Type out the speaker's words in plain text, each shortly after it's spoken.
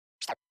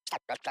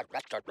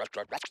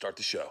Start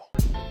the show.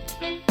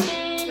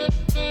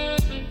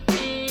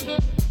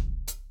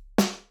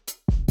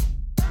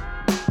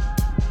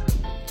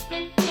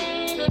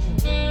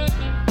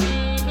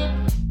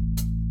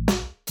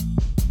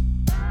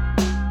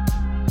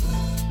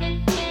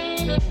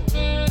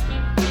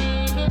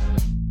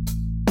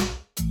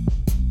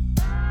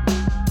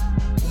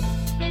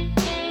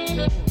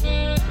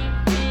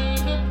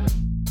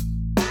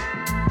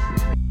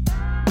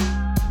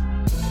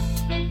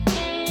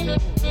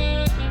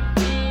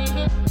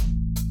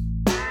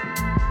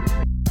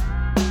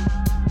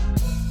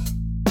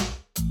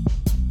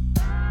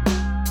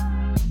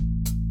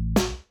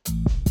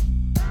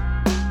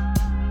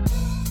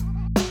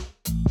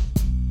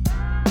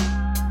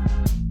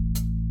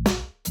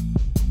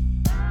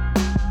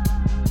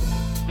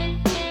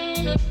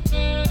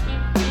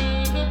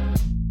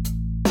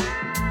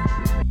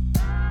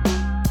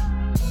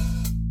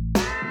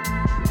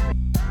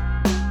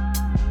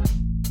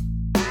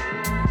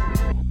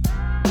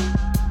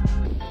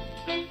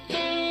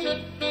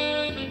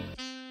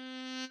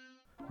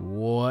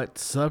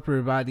 What's up,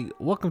 everybody?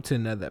 Welcome to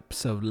another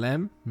episode of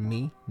Lem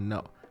Me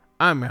Know.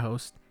 I'm your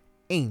host,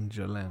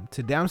 Angel Lem.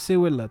 Today I'm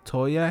sitting with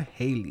Latoya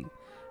Haley.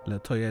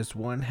 Latoya is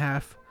one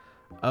half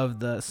of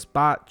the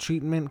spot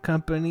treatment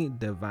company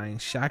Divine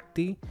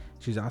Shakti.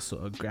 She's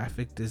also a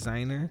graphic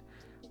designer.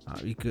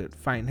 You could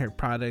find her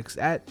products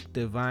at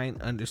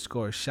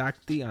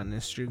divine_Shakti on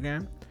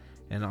Instagram.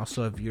 And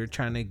also, if you're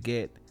trying to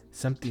get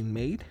something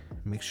made,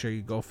 make sure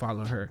you go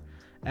follow her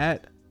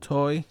at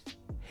Toy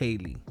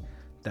Haley.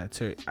 That's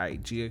her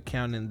IG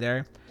account in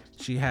there.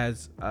 She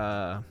has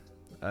a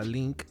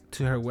link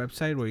to her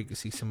website where you can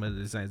see some of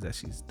the designs that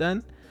she's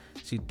done.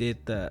 She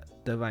did the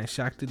Divine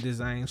Shakti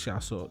design. She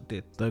also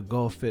did the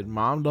Go Fit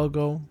Mom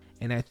logo.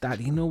 And I thought,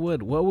 you know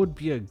what would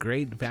be a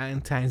great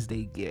Valentine's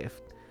Day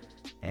gift?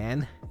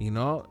 And,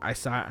 I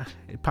saw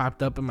it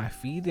popped up in my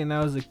feed and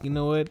I was like, you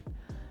know what?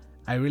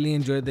 I really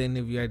enjoyed the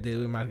interview I did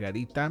with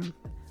Margarita.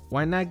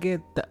 Why not get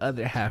the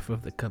other half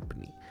of the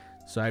company?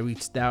 So I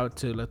reached out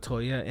to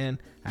Latoya and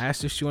I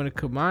asked her if she wanted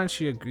to come on.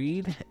 She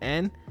agreed.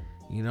 And,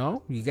 you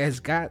guys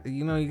are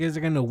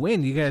going to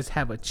win. You guys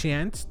have a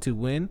chance to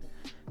win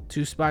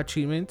 2 spot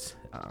treatments,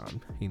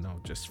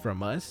 just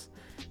from us.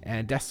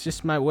 And that's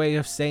just my way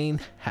of saying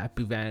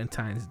happy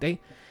Valentine's Day.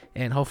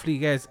 And hopefully you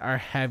guys are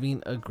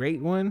having a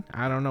great one.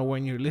 I don't know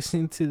when you're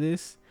listening to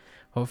this.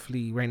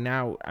 Hopefully right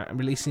now I'm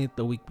releasing it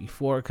the week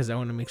before because I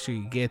want to make sure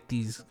you get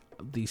these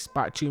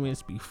spot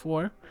treatments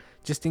before.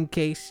 Just in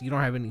case you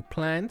don't have any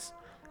plans,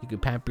 you can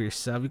pamper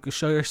yourself. You can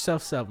show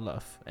yourself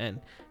self-love. And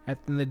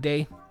at the end of the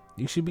day,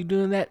 you should be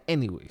doing that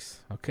anyways.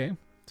 Okay?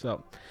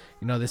 So,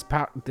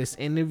 this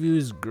interview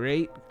is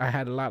great. I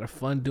had a lot of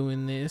fun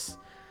doing this.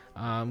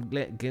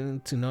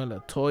 Getting to know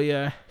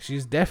Latoya.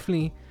 She's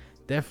definitely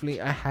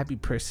a happy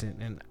person.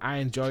 And I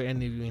enjoy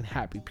interviewing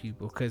happy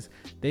people because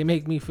they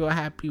make me feel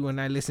happy when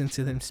I listen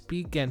to them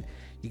speak. And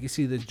you can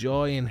see the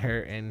joy in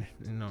her and,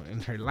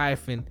 in her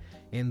life and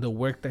in the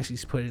work that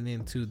she's putting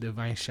into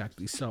Divine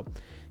Shakti. So,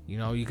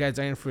 you guys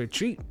are in for a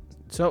treat.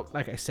 So,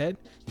 like I said,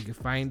 you can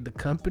find the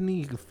company.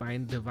 You can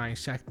find Divine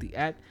Shakti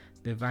at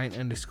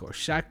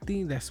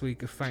divine_Shakti. That's where you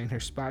can find her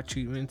spot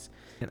treatments.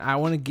 And I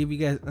want to give you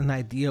guys an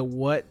idea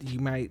what you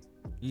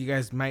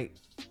guys might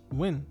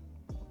win,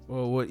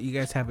 or what you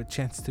guys have a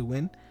chance to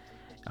win.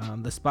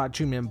 The spot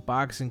treatment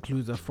box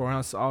includes a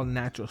 4-ounce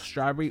all-natural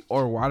strawberry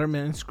or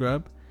watermelon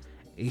scrub,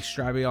 a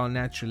strawberry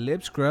all-natural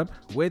lip scrub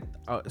with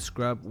a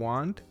scrub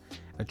wand,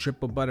 a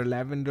triple butter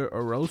lavender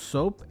or rose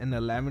soap, and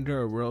a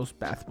lavender or rose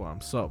bath bomb.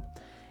 So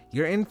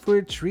you're in for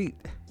a treat.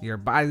 Your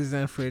body's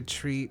in for a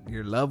treat.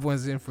 Your loved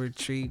one's in for a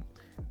treat.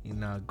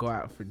 Go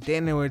out for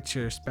dinner with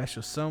your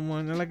special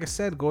someone. And like I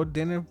said, go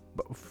dinner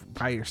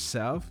by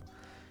yourself.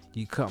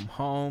 You come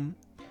home,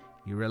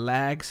 you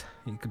relax.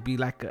 You could be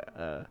like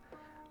a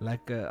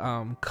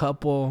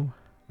couple,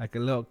 like a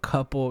little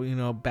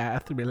couple,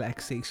 bath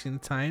relaxation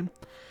time.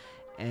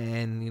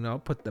 And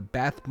put the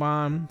bath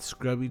bomb,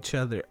 scrub each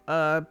other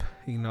up,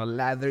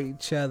 lather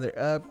each other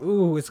up.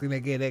 Ooh, it's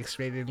gonna get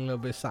X-rated a little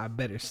bit, so I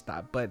better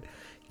stop. But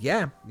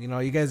yeah,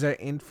 you guys are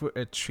in for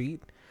a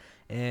treat.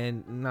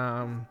 And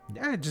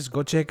just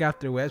go check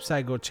out their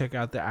website, go check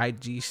out their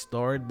IG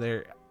store,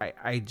 their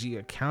IG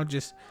account,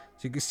 just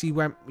so you can see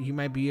what you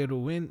might be able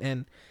to win.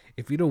 And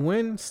if you don't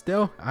win,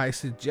 still highly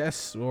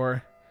suggest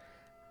for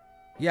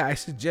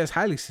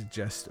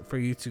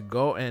you to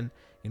go and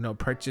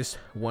purchase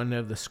one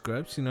of the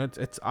scrubs.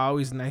 It's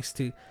always nice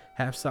to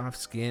have soft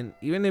skin.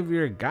 Even if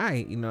you're a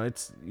guy,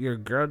 it's your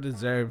girl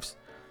deserves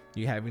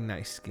you having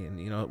nice skin.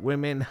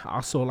 Women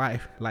also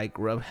like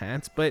rub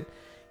hands, but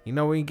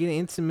when you get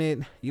intimate,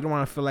 you don't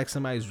want to feel like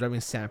somebody's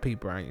rubbing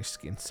sandpaper on your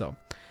skin. So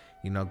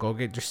go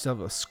get yourself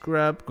a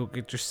scrub, go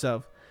get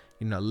yourself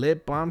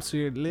lip balm so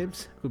your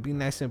lips could be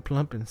nice and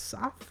plump and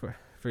soft for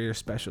your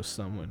special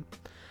someone.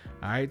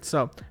 All right,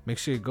 so make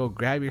sure you go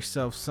grab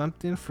yourself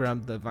something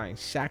from Divine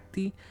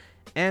Shakti.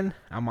 And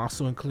I'm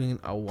also including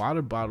a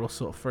water bottle.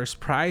 So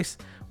first prize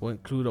will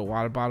include a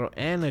water bottle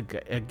and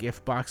a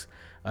gift box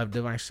of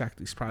Divine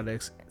Shakti's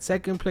products.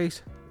 Second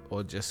place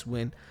or just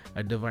win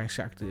a Divine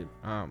Chocolate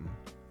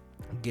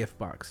gift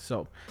box.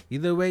 So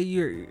either way,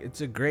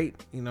 it's a great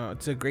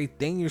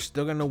thing. You're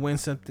still gonna win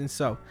something.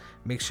 So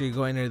make sure you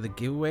go enter the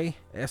giveaway.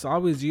 As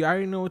always, you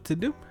already know what to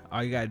do.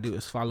 All you gotta do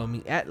is follow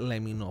me at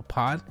Let Me Know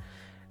Pod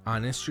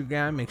on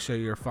Instagram. Make sure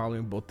you're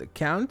following both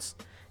accounts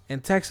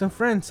and tag some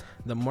friends.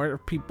 The more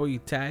people you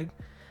tag,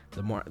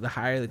 the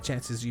higher the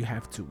chances you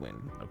have to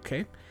win.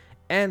 Okay.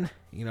 And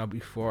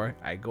before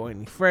I go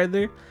any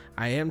further,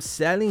 I am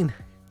selling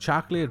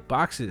chocolate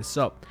boxes.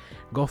 So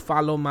go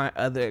follow my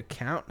other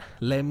account,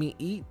 Let Me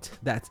Eat.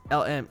 That's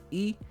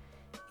LMEEAT,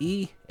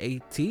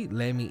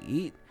 Let Me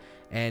Eat.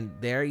 And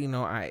there,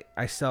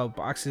 I sell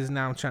boxes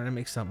now. I'm trying to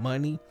make some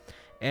money.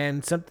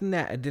 And something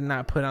that I did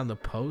not put on the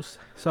post.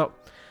 So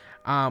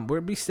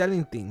we'll be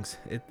selling things.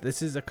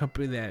 This is a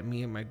company that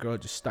me and my girl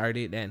just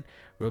started, and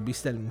we'll be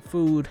selling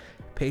food,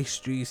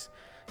 pastries,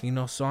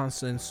 so on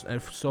and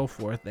so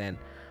forth. And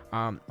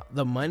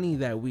the money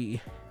that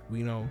we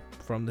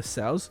from the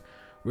sales,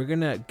 we're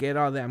gonna get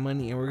all that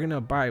money and we're gonna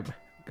buy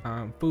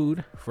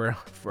food for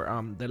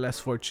the less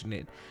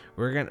fortunate.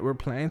 We're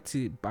planning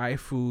to buy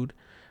food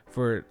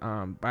for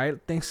buy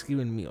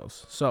Thanksgiving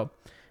meals. So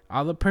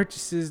all the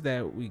purchases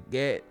that we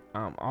get,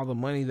 all the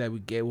money that we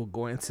get will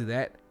go into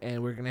that,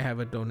 and we're gonna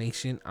have a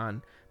donation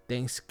on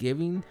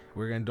Thanksgiving.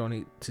 We're gonna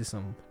donate to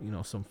some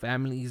some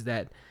families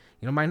that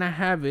might not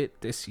have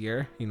it this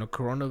year.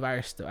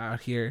 Coronavirus still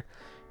out here.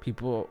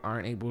 People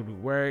aren't able to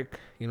work.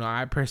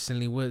 I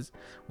personally was,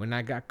 when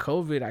I got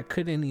COVID, I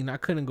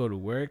couldn't go to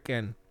work,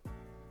 and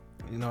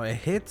it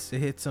hits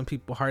some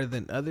people harder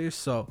than others.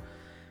 So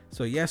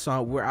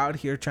we're out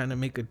here trying to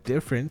make a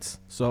difference.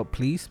 So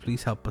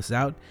please help us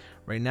out.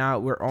 Right now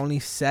we're only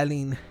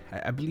selling,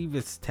 I believe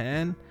it's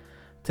 10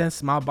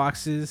 small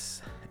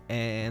boxes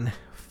and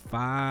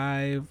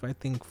 5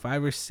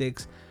 or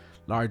 6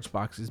 large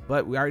boxes,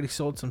 but we already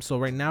sold some. So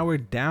right now we're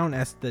down,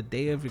 as the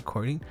day of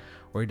recording,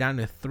 we're down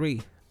to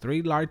three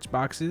large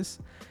boxes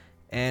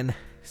and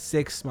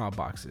 6 small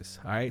boxes.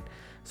 All right,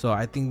 so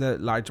I think the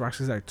large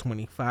boxes are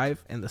 $25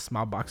 and the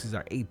small boxes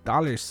are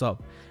 $8. So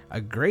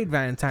a great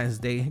Valentine's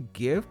Day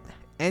gift,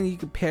 and you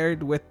can pair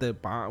it with the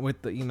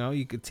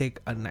you could take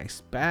a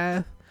nice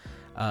bath,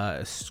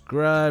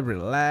 scrub,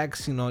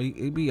 relax.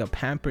 It'd be a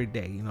pampered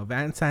day.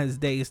 Valentine's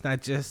Day is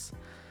not just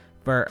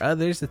for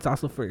others, it's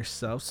also for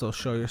yourself. So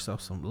show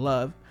yourself some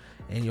love,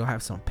 and you'll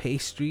have some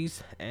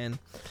pastries. And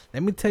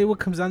let me tell you what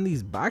comes on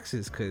these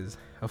boxes, because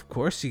of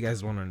course you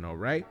guys want to know,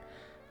 right?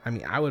 I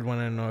mean, I would want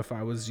to know if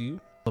I was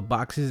you. The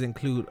boxes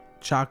include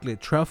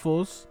chocolate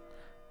truffles,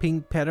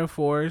 pink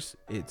pedophores,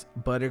 it's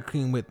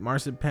buttercream with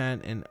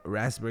marzipan and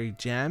raspberry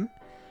jam,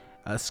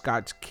 a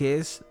Scotch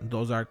kiss,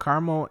 those are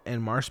caramel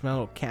and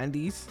marshmallow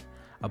candies,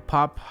 a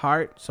pop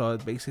heart, so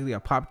it's basically a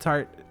pop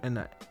tart in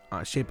the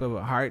shape of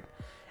a heart,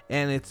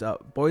 and it's a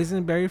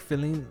boysenberry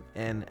filling,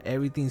 and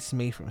everything's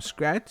made from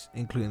scratch,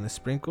 including the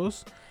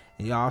sprinkles.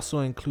 And you also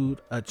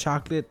include a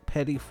chocolate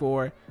petit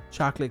four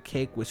chocolate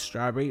cake with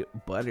strawberry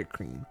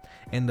buttercream,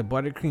 and the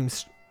buttercream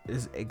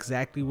is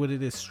exactly what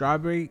it is: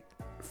 strawberry,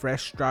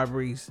 fresh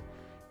strawberries,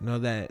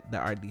 that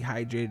are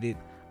dehydrated,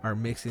 are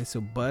mixed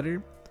into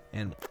butter,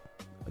 and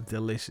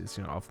delicious,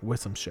 with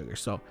some sugar.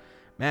 So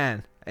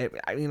man,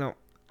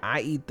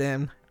 I eat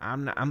them.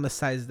 I'm the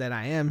size that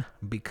I am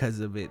because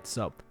of it.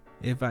 So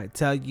if I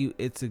tell you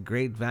it's a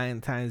great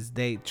Valentine's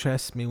Day,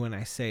 trust me when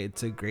I say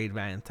it's a great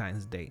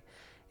Valentine's Day.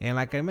 And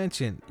like I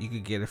mentioned, you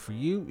could get it for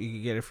you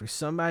could get it for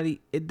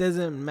somebody. It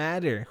doesn't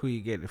matter who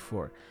you get it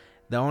for.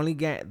 The only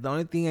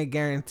thing I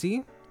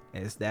guarantee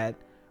is that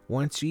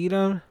once you eat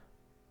them,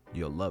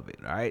 you'll love it.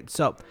 All right,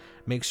 so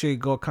make sure you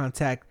go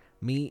contact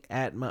me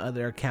at my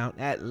other account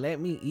at Let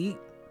Me Eat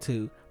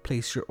to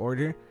place your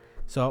order.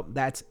 So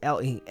that's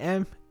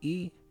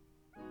LEMEEAT.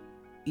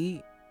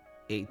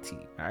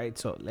 All right,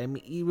 so let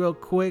me eat real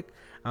quick.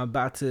 I'm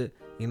about to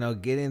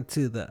get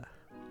into the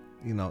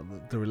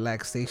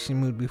relaxation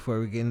mood before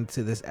we get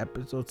into this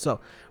episode.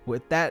 So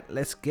with that,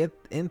 let's get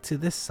into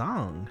this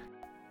song.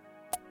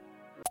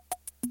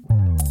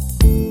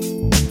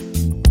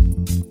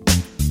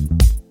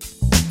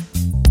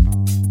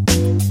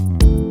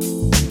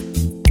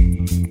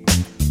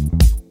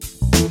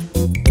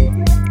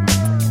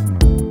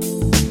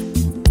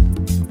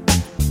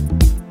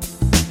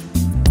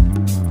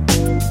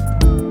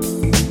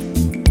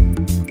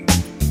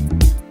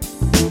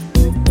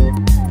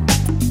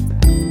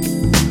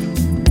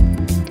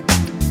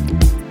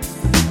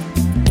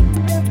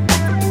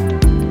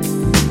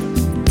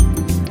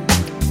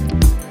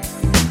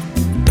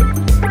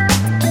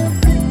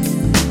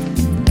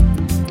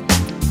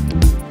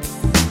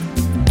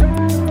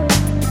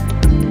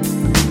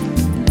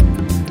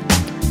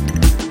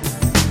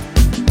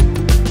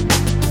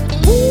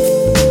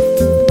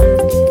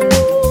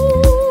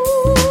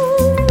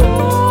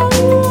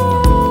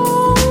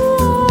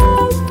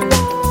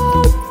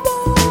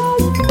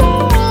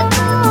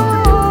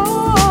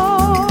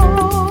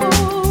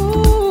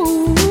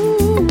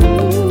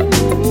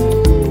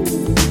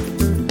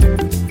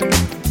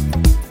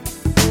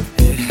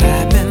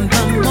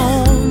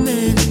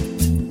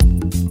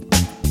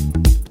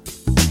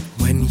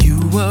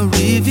 were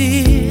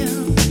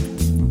revealed.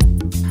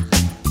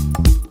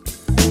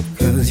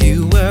 'Cause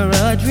you were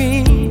a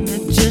dream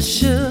that just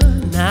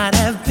should not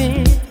have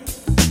been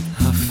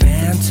a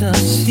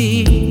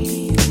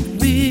fantasy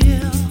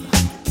real.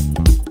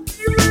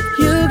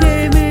 You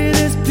gave me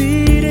this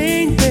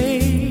beating,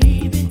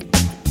 baby,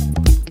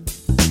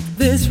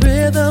 this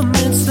rhythm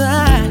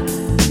inside.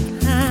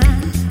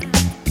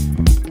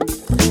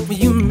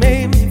 You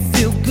made me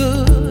feel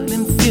good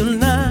and feel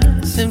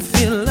nice and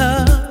feel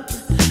love.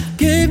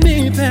 Gave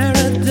me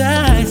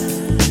paradise.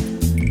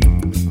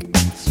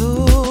 So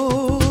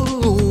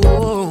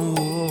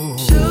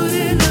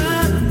shouldn't I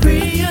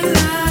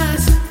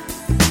realize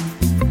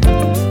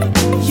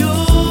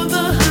you're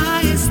the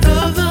highest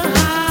of the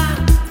high?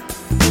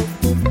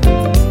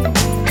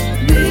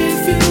 If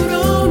you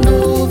don't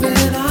know,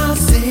 then I'll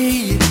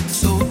say it.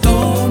 So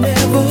don't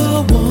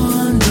ever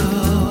wonder.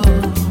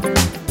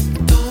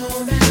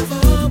 Don't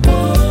ever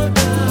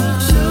wonder.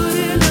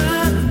 Shouldn't I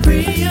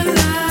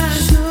realize?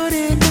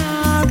 Shouldn't I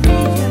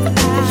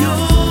realize?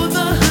 You're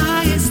the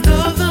highest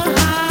of the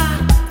high.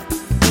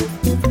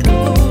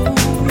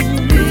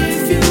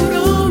 If you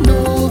don't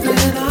know,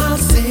 then I'll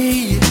say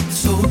it.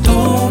 So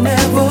don't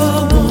ever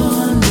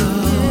wonder.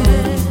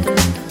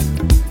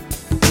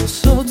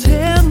 So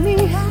tell me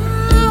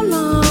how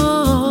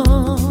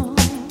long.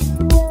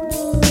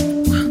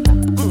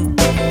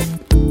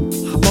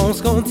 How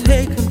long's gonna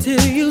take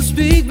until you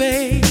speak,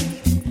 babe?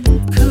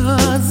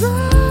 'Cause I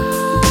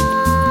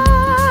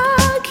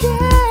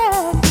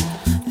can't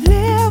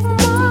live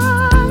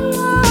my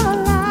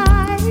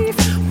life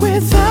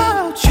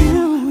without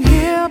you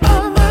here by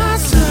my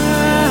side.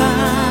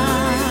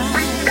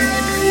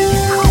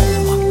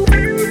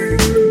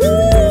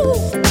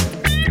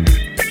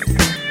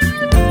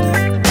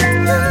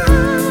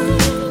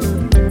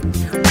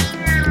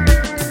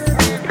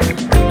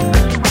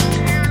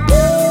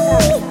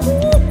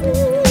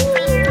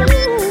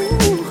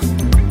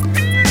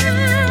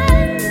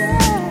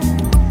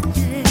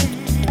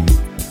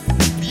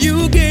 You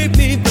gave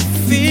me the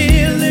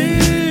feeling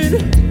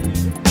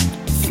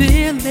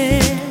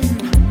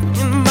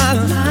in my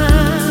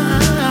life.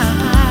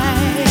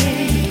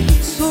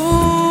 So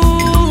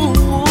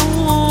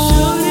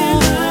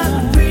shouldn't I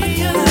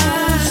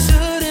realize?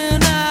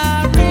 Shouldn't I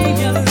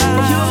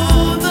realize?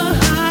 You're the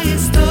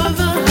highest of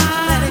the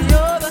high.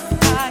 You're the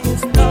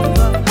highest of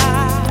the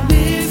high.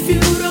 If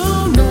you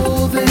don't know,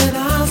 then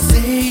I'll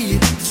say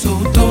it. So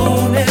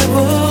don't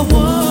ever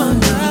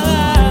wonder.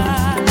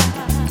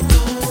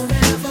 Don't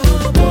ever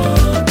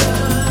wonder.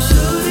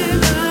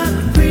 Shouldn't I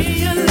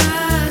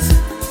realize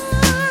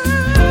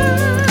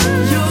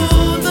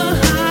you're the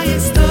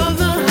highest of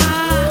the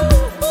high?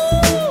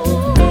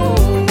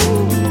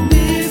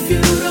 If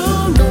you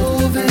don't know,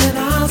 then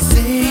I'll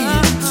say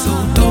it. So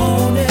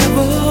don't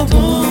ever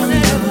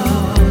wonder.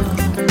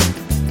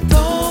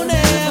 Don't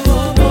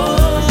ever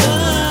wonder.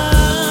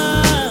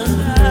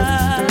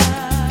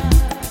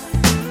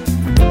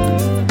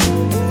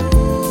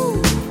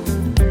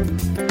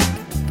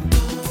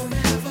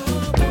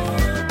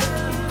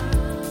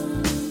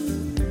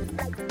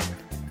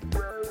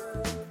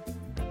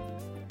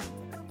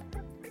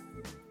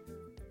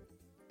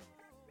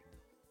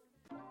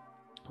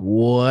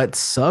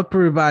 What's up,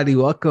 everybody?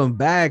 Welcome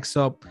back.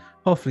 So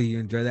hopefully you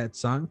enjoy that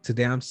song.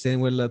 Today I'm sitting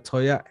with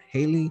Latoya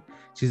Haley.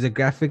 She's a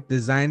graphic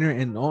designer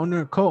and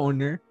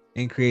co-owner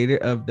and creator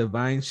of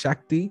Divine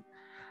Shakti.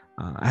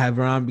 I have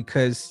her on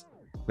because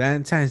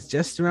Valentine's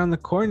just around the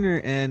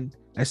corner, and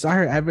I saw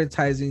her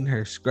advertising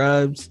her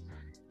scrubs,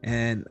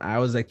 and I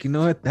was like, you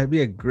know what? That'd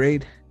be a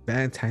great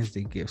Valentine's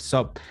Day gift.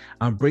 So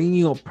I'm bringing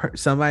you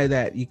somebody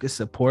that you could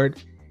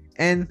support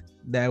and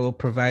that will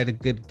provide a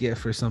good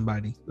gift for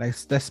somebody, like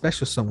that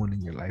special someone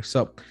in your life.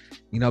 So,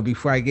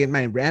 before I get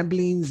my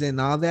ramblings and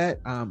all that,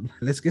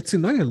 let's get to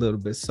know you a little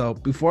bit. So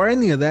before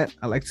any of that,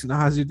 I'd like to know,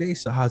 how's your day?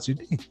 So how's your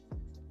day?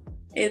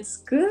 It's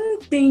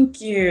good,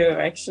 thank you.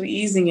 Actually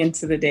easing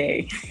into the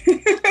day.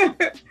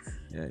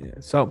 Yeah.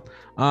 So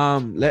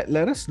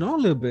let us know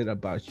a little bit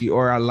about you,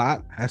 or a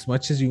lot, as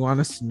much as you want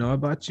us to know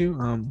about you.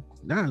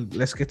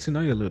 Let's get to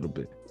know you a little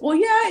bit. Well,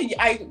 yeah,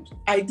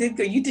 I did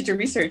go. You did your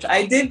research.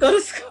 I did go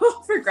to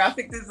school for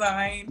graphic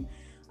design.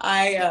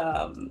 I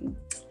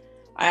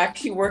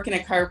actually work in a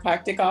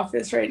chiropractic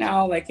office right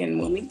now, like in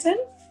Wilmington.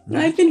 And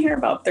I've been here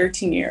about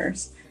 13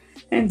 years.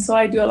 And so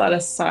I do a lot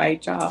of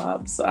side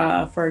jobs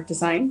for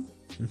design.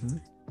 Mm-hmm.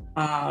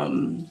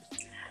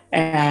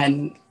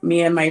 And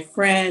me and my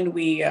friend,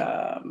 we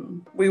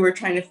were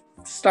trying to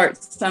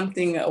start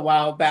something a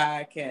while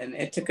back, and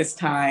it took us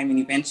time. And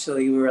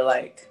eventually we were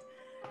like,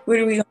 what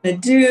are we going to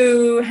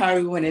do? How are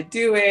we going to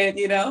do it?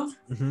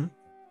 Mm-hmm.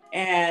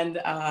 And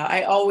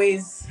I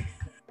always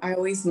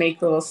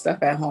make little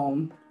stuff at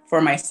home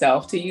for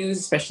myself to use,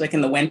 especially like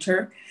in the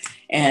winter.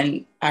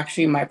 And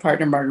actually my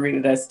partner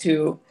Margarita does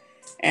too.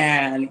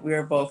 And we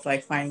were both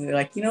like finally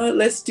like, you know what,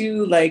 let's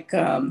do like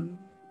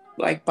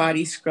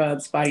body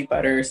scrubs, body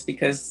butters,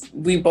 because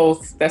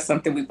that's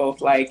something we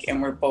both like,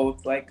 and we're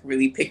both like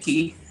really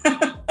picky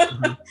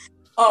mm-hmm.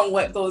 on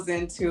what goes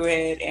into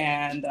it.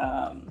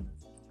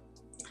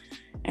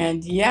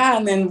 And yeah,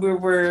 and then we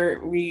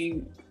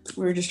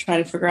were just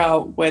trying to figure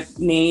out what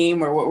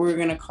name or what we were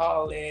gonna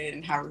call it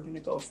and how we're gonna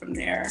go from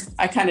there.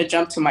 I kind of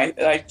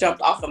I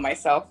jumped off of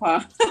myself,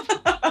 huh?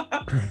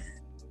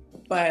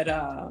 But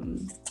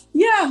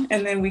yeah,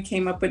 and then we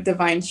came up with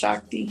Divine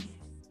Shakti.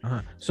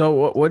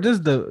 So what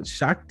does the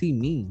Shakti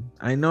mean?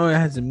 I know it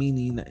has a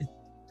meaning.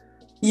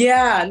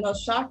 Yeah, no,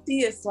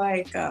 Shakti is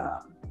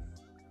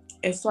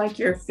it's like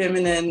your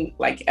feminine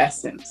like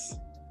essence.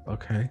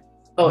 Okay.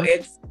 So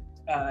it's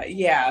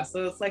yeah,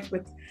 so it's like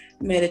with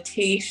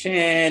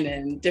meditation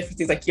and different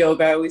things like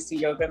yoga. I always do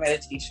yoga,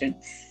 meditation.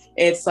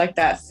 It's like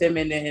that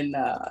feminine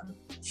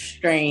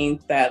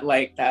strength, that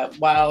like that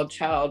wild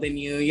child in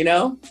you, you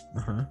know?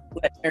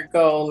 Letting her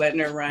go, letting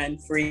her run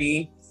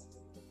free.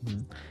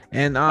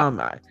 And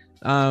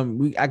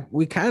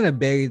we kind of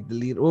buried the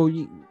lead.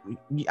 Well,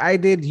 I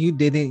did, you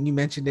didn't. You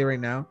mentioned it right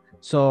now.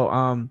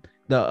 So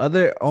the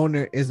other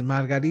owner is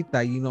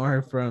Margarita. You know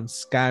her from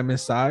Sky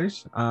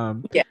Massage.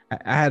 Yeah.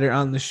 I had her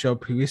on the show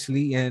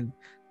previously, and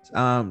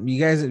you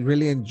guys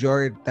really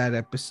enjoyed that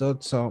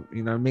episode. So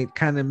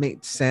it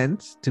made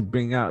sense to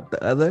bring out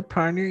the other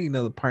partner.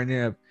 The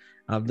partner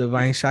of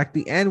Divine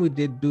Shakti, and we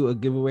did do a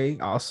giveaway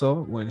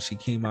also when she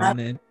came on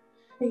in.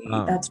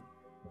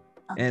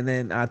 And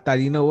then I thought,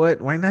 you know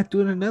what? Why not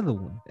do another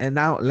one? And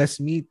now let's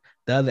meet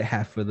the other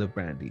half of the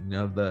branding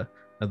of the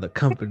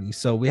company.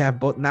 So we have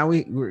both. Now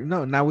we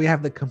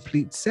have the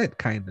complete set,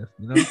 kind of.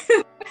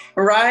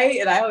 Right.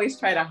 And I always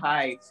try to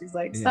hide. She's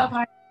like, stop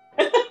hiding.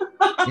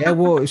 Yeah.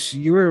 Well,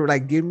 you were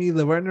like, give me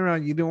the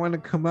runaround. You didn't want to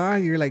come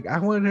on. You're like, I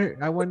want her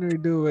to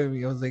do it with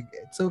me. I was like,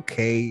 it's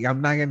okay.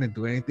 I'm not gonna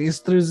do anything. It's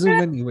through Zoom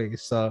anyway,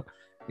 so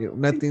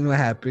nothing will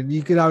happen.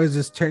 You could always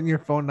just turn your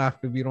phone off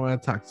if you don't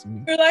want to talk to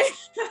me. You're like,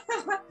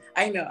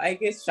 I know, I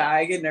get shy,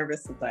 I get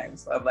nervous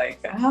sometimes. So I'm like,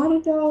 I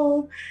don't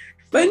know.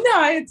 But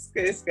no, it's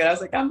good. It's good. I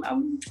was like,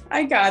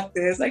 I got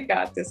this. I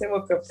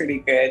woke up pretty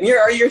good.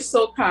 You're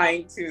so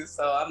kind too.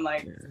 So I'm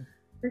like,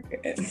 we're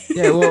good.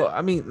 Yeah. Well,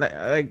 I mean,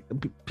 like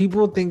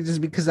people think just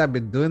because I've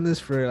been doing this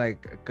for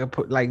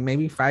like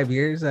maybe 5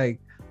 years, like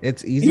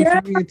it's easy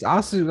for me. It's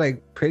also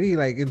like pretty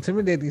like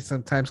intimidating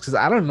sometimes because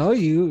I don't know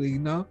you.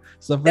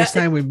 It's the first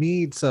time we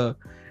meet. So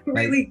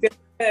really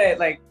good.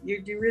 Like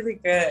you're really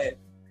good.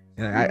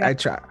 I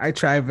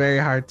try very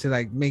hard to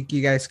like make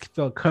you guys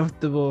feel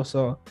comfortable.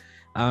 So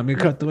you're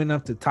comfortable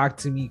enough to talk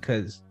to me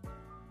because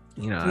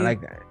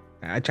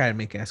I try to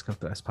make it as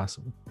comfortable as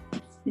possible.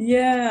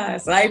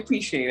 Yes, I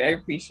appreciate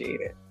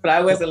it. But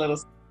I was a little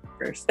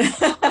first. It's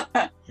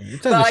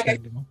so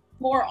understandable. like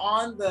more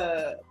on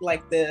the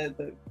like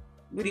the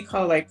what do you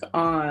call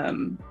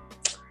on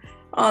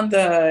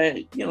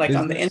the like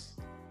on the internet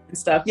and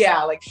stuff.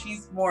 Yeah, like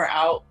she's more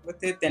out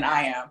with it than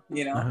I am.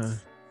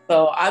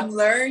 So I'm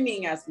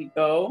learning as we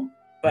go,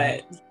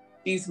 but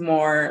she's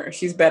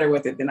better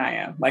with it than I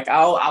am. Like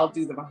I'll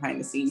do the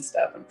behind the scenes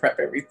stuff and prep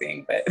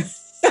everything, but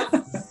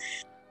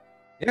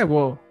yeah,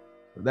 well,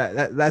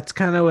 that's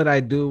kind of what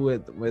I do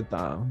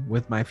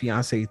with my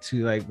fiance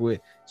too. Like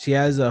she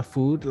has a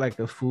food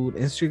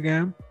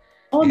Instagram.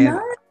 Oh, and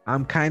nice.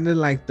 I'm kind of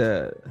like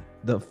the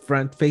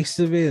front face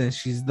of it, and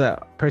she's the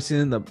person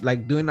in the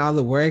like doing all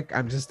the work.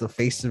 I'm just the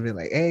face of it.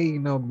 Like, hey,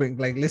 bring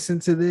like listen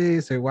to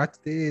this or watch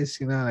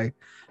this, like.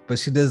 But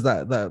she does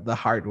the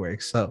hard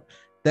work. So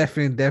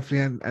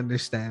definitely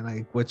understand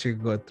like what you're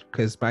going through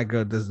because my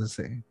girl does the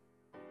same.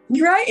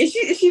 Right? Is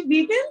she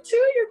vegan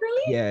too? You're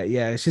really?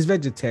 Yeah. She's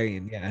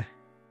vegetarian. Yeah.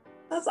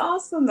 That's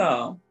awesome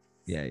though.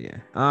 Yeah.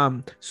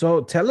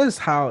 So tell us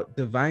how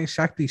Divine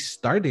Shakti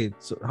started.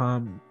 So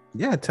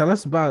tell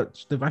us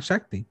about Divine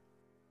Shakti.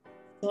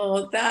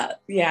 So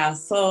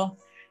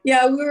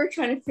we were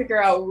trying to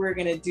figure out what we were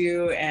gonna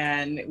do,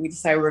 and we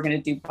decided we were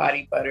gonna do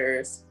body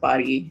butters,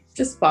 body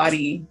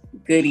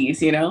goodies,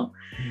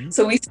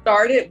 So we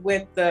started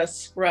with the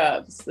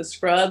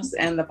scrubs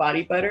and the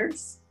body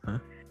butters,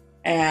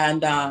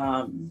 and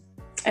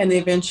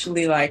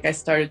eventually, like I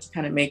started to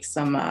kind of make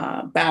some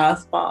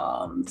bath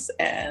bombs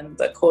and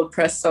the cold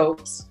press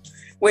soaps,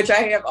 which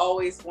I have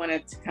always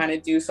wanted to kind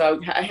of do. So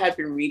I had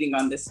been reading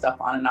on this stuff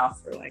on and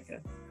off for like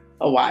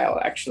a while,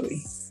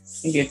 actually,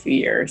 maybe a few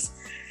years.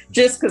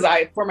 Just because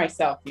for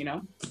myself,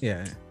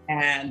 Yeah.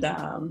 And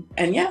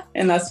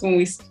that's when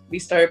we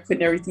started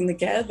putting everything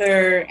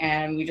together,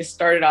 and we just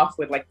started off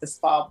with like the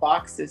spa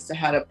boxes to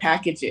how to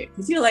package it.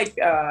 Because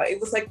it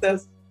was like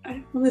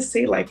I want to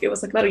say like it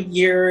was like about a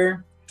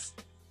year.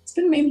 It's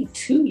been maybe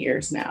 2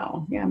 years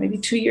now. Yeah, maybe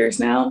 2 years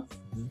now.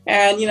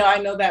 And I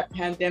know that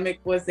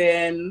pandemic was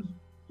in,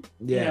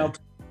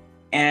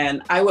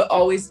 and I would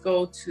always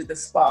go to the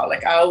spa.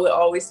 Like I would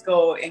always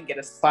go and get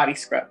a body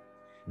scrub.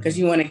 Because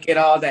you want to get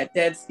all that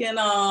dead skin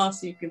off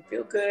so you can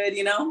feel good,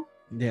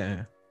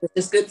 Yeah. It's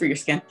just good for your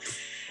skin.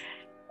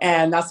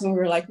 And that's when we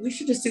were like, we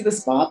should just do the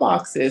spa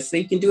boxes so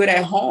you can do it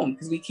at home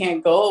because we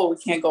can't go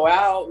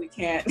out, we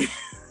can't,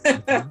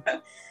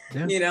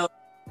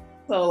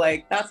 So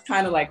like, that's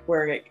kind of like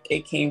where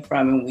it came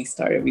from. And we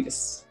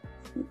just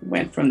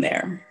went from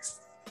there.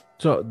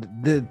 So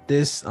did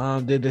this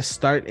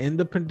start in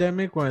the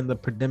pandemic, when the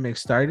pandemic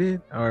started,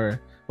 or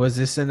was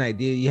this an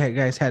idea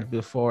guys had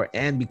before,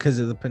 and because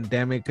of the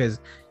pandemic, because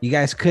you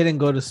guys couldn't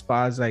go to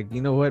spas, like,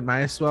 you know what,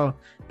 might as well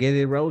get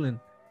it rolling?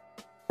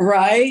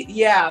 Right.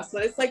 Yeah. So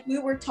it's like we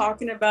were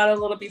talking about it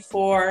a little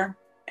before.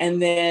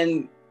 And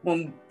then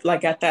when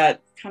like at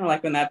that kind of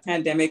like when that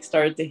pandemic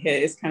started to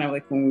hit, it's kind of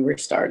like when we were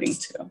starting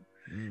to,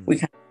 we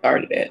kind of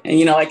started it. And,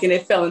 you know, like, and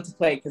it fell into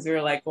play because we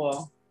were like,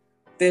 well,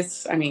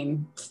 this, I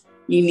mean,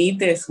 you need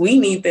this, we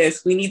need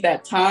this, we need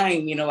that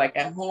time, you know, like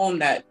at home,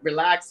 that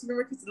relax,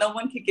 remember, because no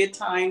one could get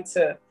time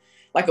to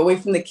like away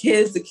from the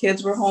kids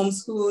were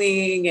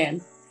homeschooling,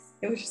 and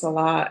it was just a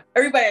lot.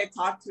 Everybody I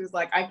talked to was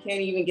like, I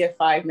can't even get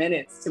 5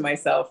 minutes to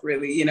myself,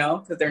 really, you know,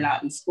 because they're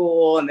not in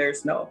school and it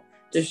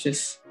was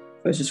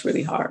just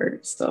really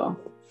hard. So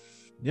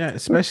Yeah,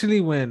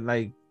 especially when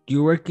like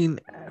you're working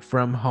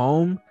from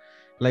home,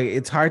 like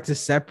it's hard to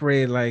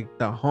separate like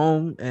the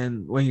home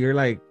and when you're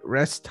like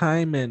rest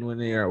time and when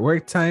you're at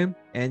work time.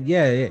 And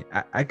yeah,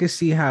 I could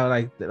see how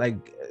like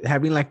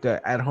having like a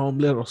at home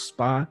little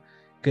spa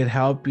could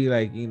help you,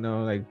 like, you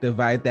know, like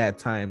divide that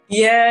time.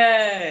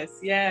 yes,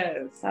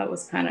 that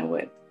was kind of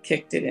what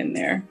kicked it in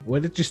there.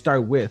 What did you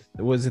start with?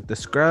 Was it the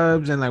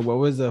scrubs, and like what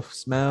was the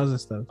smells and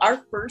stuff?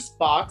 Our first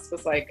box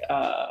was like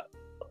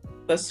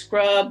the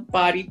scrub,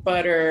 body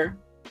butter.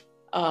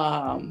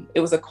 It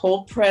was a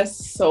cold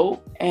pressed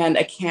soap and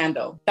a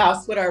candle.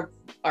 That's what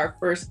our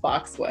first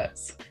box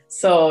was.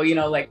 So, you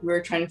know, like we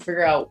were trying to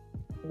figure out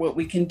what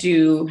we can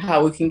do,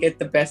 how we can get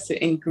the best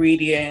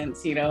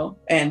ingredients, you know,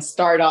 and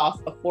start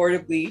off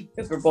affordably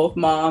because we're both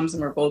moms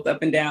and we're both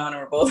up and down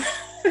and we're both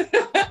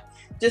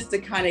just to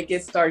kind of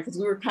get started, because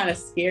we were kind of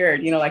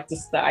scared, you know, like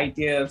just the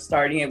idea of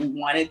starting it. We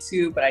wanted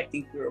to, but I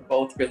think we were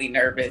both really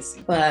nervous.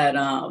 But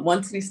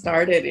once we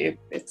started,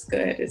 it's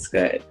good. It's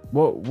good.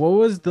 What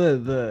was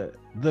the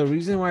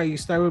reason why you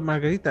started with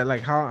Margarita?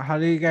 Like how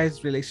did you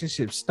guys'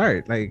 relationship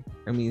start? Like,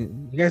 I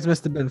mean, you guys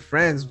must have been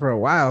friends for a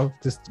while,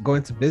 just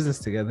going to business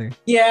together.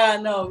 Yeah,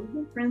 no, we've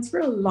been friends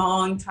for a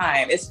long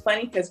time. It's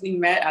funny because we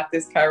met at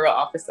this chiro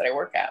office that I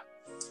work at.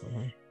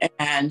 Mm-hmm.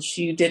 And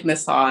she did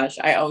massage.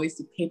 I always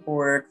do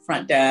paperwork,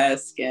 front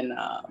desk, and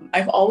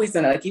I've always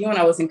done it. Like even when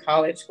I was in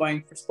college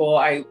going for school,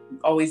 I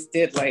always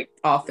did like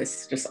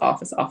office.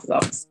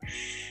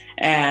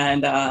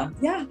 And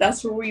yeah,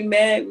 that's where we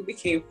met. We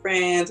became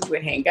friends. We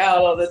would hang out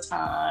all the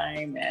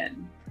time,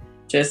 and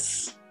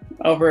just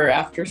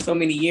after so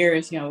many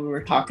years, you know, we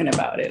were talking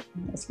about it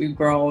as we've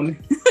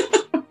grown.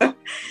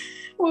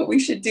 What we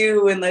should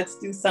do, and let's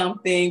do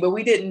something, but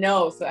we didn't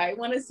know. So I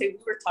want to say we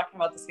were talking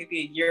about this maybe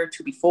a year or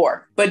two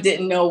before, but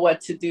didn't know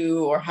what to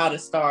do or how to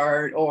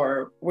start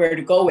or where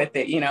to go with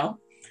it, you know.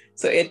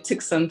 So it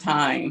took some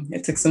time.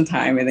 And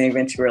then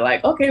eventually we're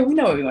like, okay, we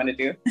know what we want to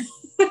do.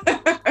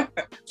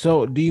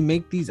 So do you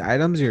make these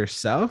items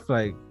yourself?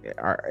 Like,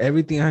 are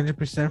everything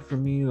 100%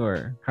 from you,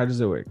 or how does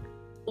it work?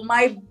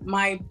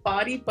 My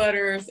body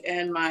butters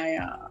and my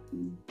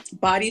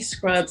body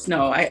scrubs,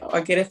 no,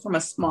 I get it from a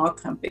small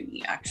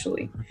company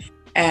actually.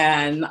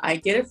 And I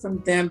get it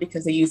from them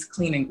because they use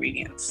clean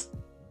ingredients.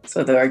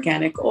 So the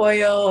organic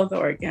oil, the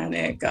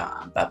organic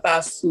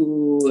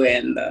babasu,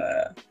 and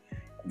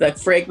the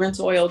fragrance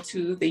oil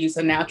too. They use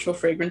a natural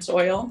fragrance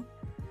oil.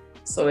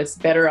 So it's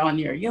better on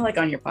your, you know, like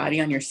on your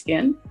body, on your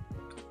skin.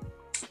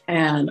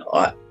 And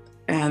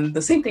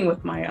the same thing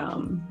with my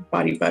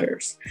body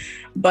butters.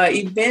 But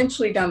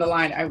eventually down the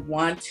line, I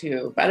want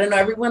to. But I don't know,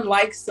 everyone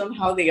likes them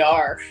how they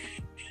are.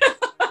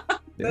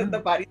 Yeah. the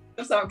body,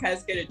 so I'm kind of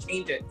scared to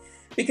change it.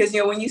 Because,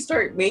 you know, when you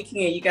start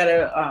making it, you got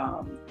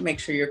to make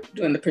sure you're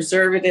doing the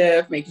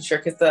preservative, making sure,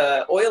 because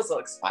the oils will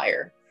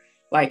expire.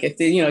 Like if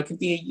they, you know, it could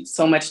be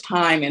so much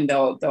time and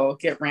they'll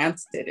get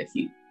rancid if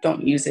you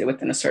don't use it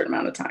within a certain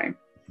amount of time.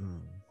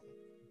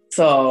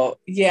 So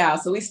yeah,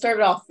 so we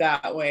started off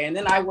that way, and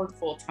then I worked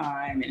full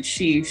time, and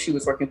she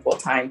was working full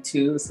time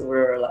too. So we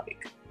were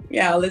like,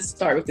 yeah, let's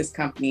start with this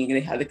company.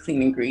 They have the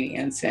clean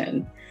ingredients,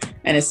 and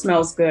it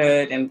smells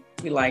good, and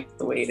we like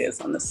the way it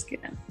is on the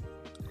skin.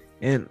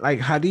 And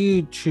like, how do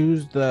you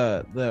choose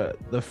the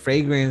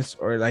fragrance,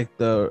 or like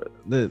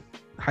the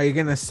how you're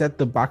gonna set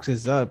the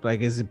boxes up?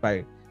 Like, is it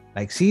by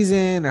like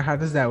season, or how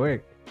does that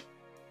work?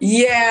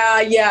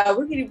 Yeah,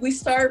 we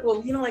started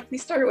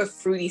with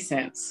fruity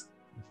scents.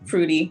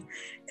 Fruity,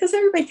 because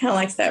everybody kind of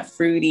likes that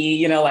fruity,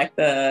 you know, like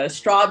the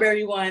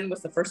strawberry one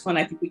was the first one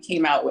I think we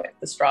came out with,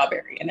 the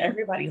strawberry, and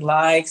everybody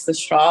likes the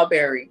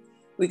strawberry.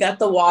 We got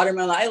the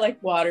watermelon. I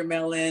like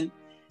watermelon,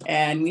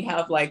 and we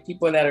have like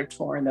people that are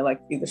torn, they're like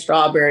either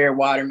strawberry or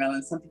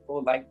watermelon. Some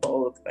people like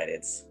both, but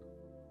it's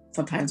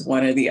sometimes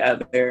one or the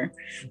other.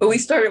 But we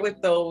started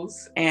with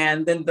those,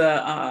 and then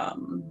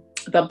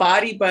the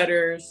body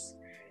butters,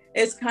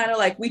 it's kind of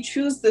like we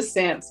choose the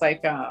scents,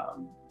 like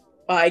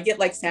I get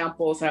like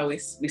samples, and we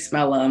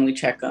smell them, we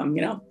check them,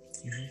 you know.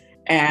 Mm-hmm.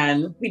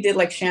 And we did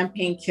like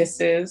champagne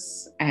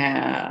kisses,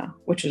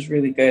 which is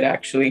really good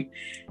actually.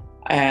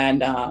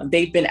 And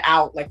they've been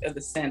out like of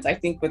the scents. I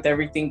think with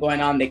everything going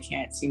on, they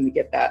can't seem to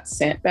get that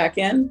scent back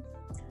in.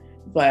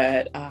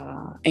 but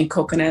and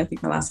coconut. I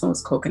think my last one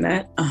was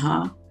coconut.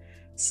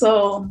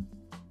 So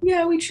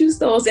yeah, we choose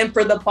those. And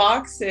for the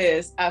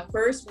boxes, at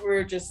first we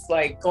were just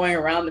like going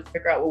around to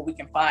figure out what we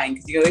can find,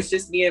 because it's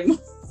just me and,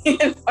 me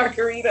and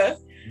Margarita.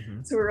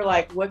 So we were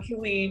like, what can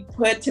we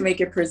put to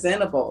make it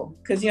presentable?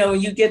 Because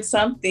you get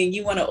something,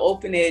 you want to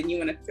open it and you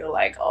want to feel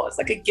like, oh, it's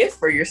like a gift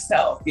for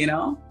yourself,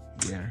 Yeah.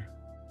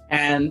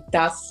 And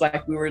that's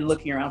like, we were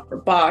looking around for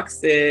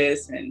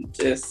boxes, and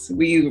just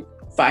we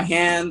by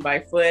hand, by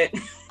foot,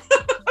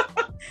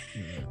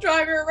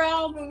 driving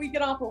around when we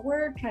get off of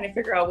work, trying to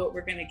figure out what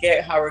we're going to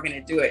get, how we're going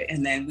to do it.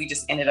 And then we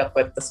just ended up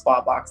with the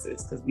spa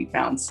boxes, because we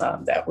found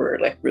some that were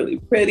like really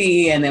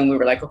pretty. And then we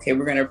were like, okay,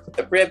 we're going to put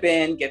the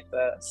ribbon, get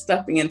the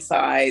stuffing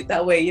inside.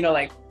 That way,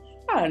 like,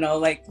 I don't know,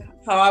 like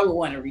how I would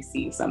want to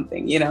receive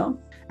something,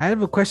 I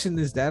have a question.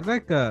 Is that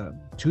like a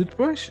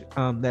toothbrush?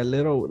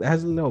 That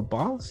has a little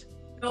balls?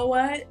 You know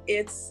what?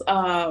 It's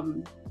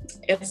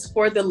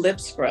for the lip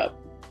scrub.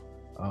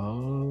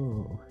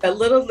 Oh. The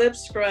little lip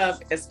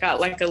scrub, it's got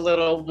like a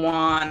little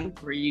wand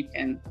where you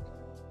can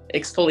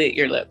exfoliate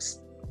your lips.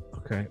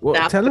 Okay. Well,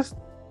 tell us.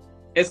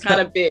 It's kind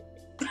of big.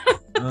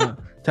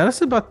 Tell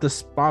us about the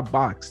spa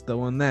box, the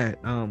one that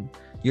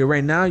you're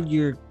right now.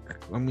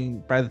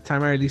 By the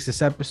time I release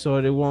this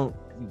episode,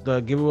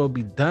 the giveaway will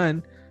be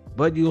done,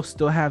 but you'll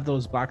still have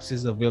those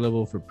boxes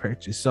available for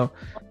purchase. So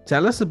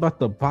tell us about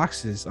the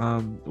boxes.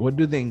 What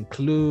do they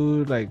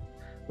include? Like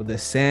with the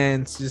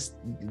scents, just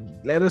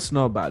let us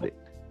know about it.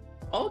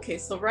 Okay,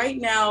 so right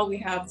now we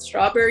have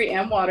strawberry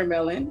and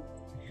watermelon,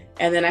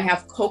 and then I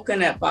have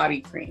coconut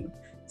body cream.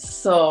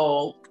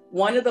 So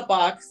one of the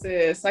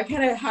boxes, I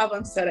kind of have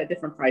them set at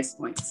different price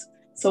points.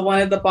 So one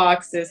of the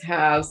boxes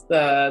has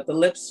the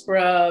lip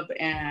scrub,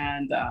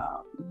 and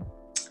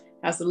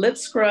has the lip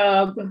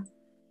scrub,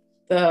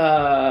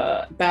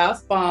 the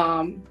bath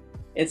bomb.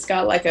 It's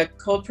got like a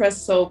cold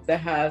pressed soap that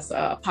has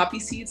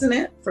poppy seeds in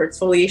it for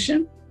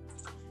exfoliation,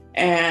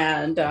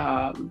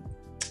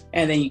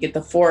 and then you get the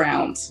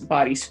 4-ounce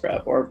body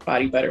scrub or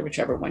body butter,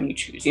 whichever one you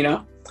choose,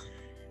 So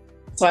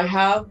I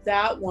have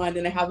that one,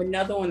 and I have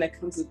another one that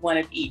comes with one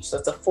of each. So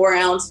it's a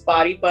 4-ounce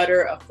body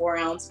butter, a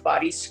 4-ounce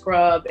body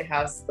scrub. It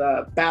has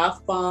the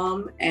bath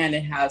bomb, and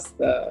it has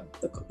the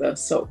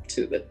soap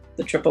too, the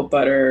triple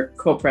butter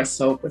cold pressed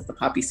soap with the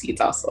poppy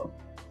seeds also.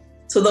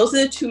 So those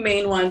are the two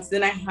main ones.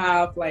 Then I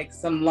have like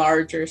some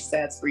larger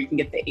sets where you can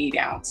get the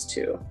 8-ounce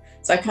too.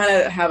 So I kind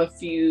of have a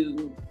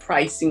few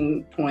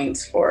pricing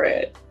points for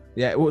it.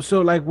 Yeah. Well,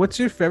 so like, what's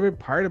your favorite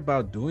part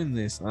about doing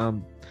this?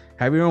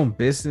 Have your own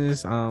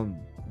business.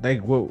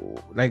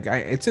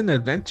 It's an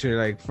adventure.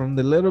 Like from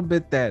the little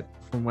bit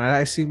from what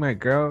I see my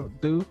girl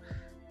do,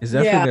 is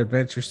definitely an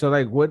adventure. So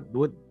like, what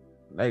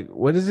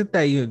is it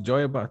that you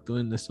enjoy about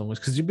doing this so much?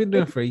 Because you've been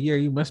doing it for a year,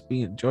 you must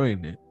be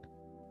enjoying it.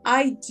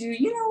 I do.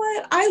 You know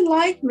what? I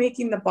like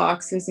making the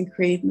boxes and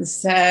creating the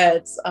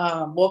sets.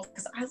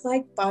 Because I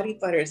like body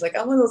butters. Like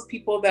I'm one of those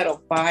people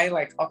that'll buy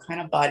like all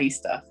kind of body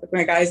stuff. Like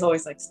my guy's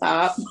always like,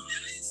 stop.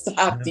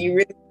 Do you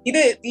really need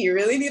it? Do you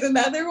really need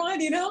another one?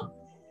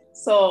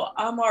 So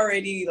I'm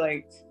already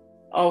like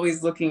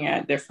always looking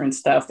at different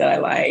stuff that I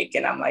like,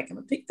 and I'm like, I'm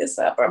gonna pick this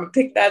up, or I'm gonna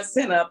pick that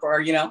scent up,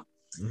 or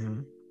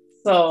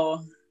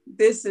So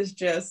this is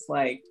just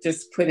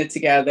putting it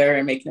together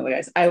and making it look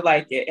nice. I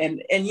like it.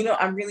 And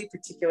I'm really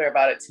particular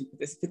about it too,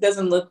 because if it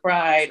doesn't look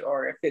right,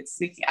 or if it's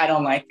leaking, I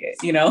don't like it,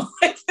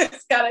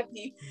 it's gotta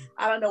be,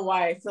 I don't know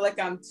why. I feel like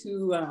I'm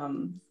too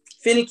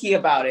finicky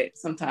about it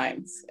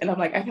sometimes. And I'm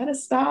like, I gotta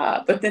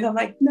stop. But then I'm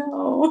like,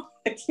 no,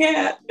 I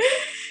can't.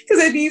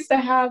 Because it needs to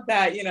have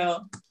that, I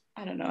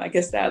don't know, I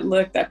guess that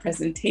look, that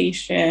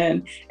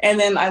presentation. And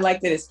then I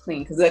like that it's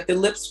clean, because like the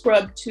lip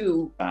scrub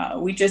too,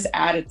 we just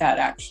added that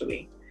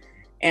actually.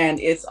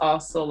 And it's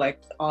also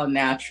like all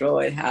natural.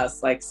 It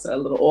has like a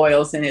little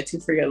oils in it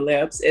too for your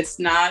lips. It's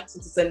a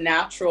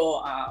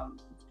natural, what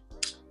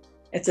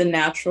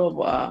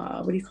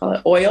do you call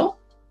it? Oil,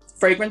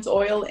 fragrance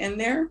oil in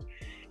there.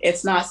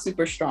 It's not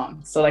super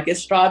strong. So like it's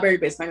strawberry,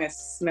 but it's not gonna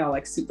smell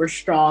like super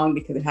strong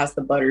because it has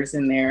the butters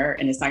in there,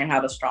 and it's not gonna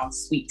have a strong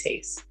sweet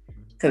taste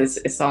because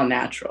it's all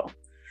natural.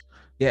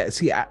 Yeah,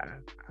 see, I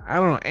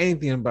don't know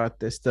anything about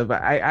this stuff.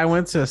 I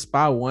went to a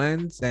spa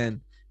once,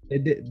 and they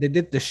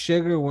did the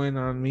sugar one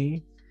on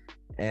me,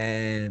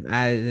 and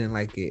I didn't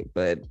like it.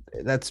 But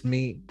that's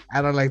me.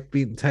 I don't like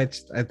being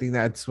touched. I think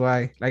that's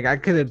why. Like I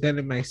could have done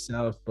it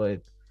myself,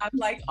 but I'm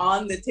like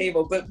on the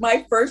table. But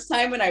my first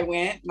time when I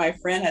went, my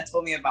friend had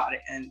told me about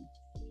it, and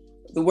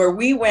where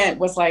we went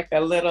was like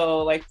a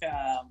little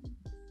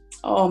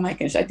oh my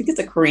gosh, I think it's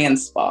a Korean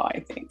spa,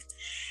 I think.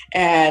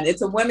 And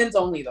it's a women's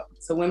only though.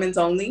 So women's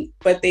only,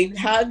 but they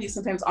have you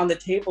sometimes on the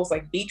tables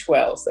like beach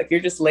wells. Like you're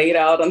just laid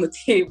out on the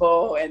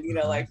table, and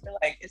like you're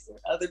like, is there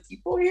other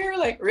people here?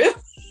 Like really?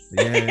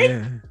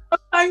 Yeah.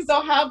 Sometimes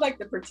they'll have like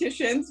the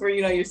partitions where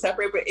you're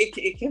separate, but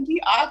it can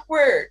be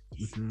awkward.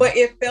 But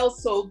it felt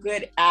so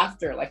good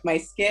after, like my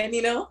skin,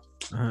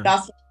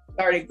 that's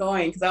started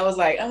going because I was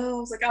like, I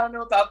don't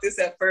know about this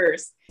at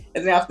first.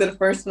 And then after the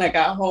first one, I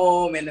got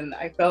home and then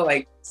I felt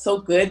like so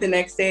good the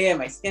next day and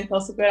my skin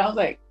felt so good. I was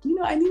like,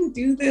 I need to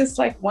do this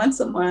like once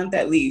a month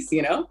at least,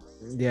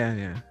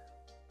 Yeah.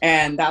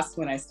 And that's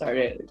when I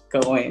started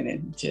going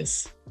and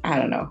just, I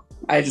don't know.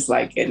 I just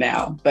like it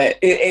now, but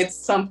it's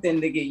something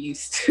to get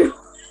used to.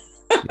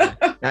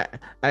 Yeah.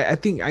 I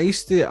think I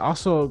used to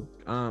also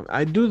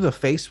I do the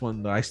face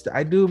one though.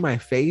 I do my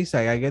face,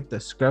 like I get the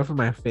scrub for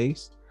my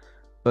face,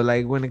 but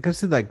like when it comes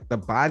to like the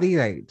body,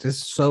 like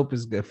just soap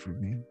is good for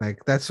me. Like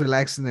that's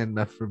relaxing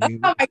enough for me.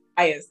 That's how my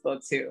guy is though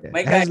too. Yeah.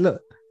 My guy,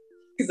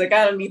 he's like,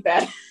 I don't need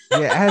that. Yeah,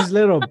 it has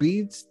little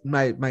beads.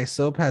 My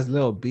soap has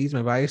little beads,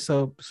 my body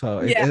soap, so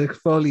it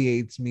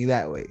exfoliates me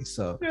that way.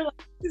 So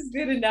it's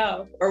good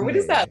enough. Or what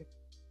is that?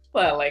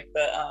 Well, like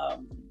the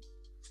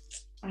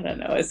I don't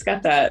know. It's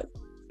got that,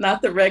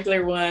 not the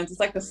regular ones. It's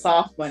like the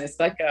soft one. It's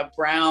like a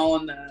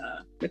brown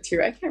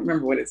material. I can't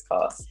remember what it's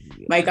called.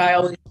 My guy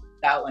always uses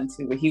that one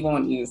too, but he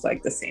won't use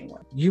like the same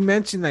one. You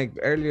mentioned like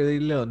earlier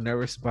you're a little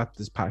nervous about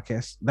this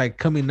podcast, like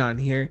coming on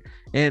here,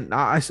 and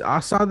I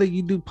saw that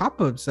you do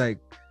pop-ups. Like,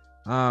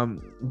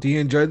 do you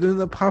enjoy doing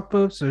the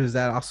pop-ups, or is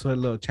that also a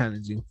little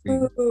challenging for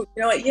you? You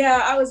know what?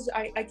 Yeah,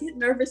 I get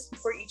nervous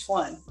before each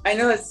one. I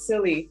know it's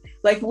silly.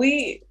 Like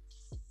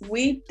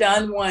we've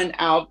done one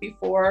out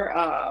before.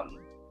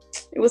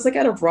 It was like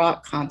at a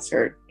rock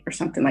concert or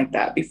something like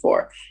that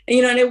before.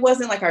 And, and it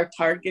wasn't like our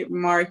target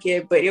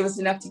market, but it was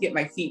enough to get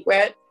my feet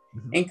wet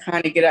and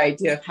kind of get an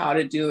idea of how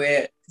to do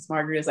it. Because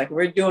Margarita's like,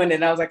 we're doing it.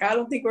 And I was like, I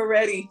don't think we're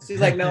ready. She's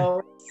like,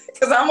 no,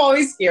 because I'm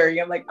always scary.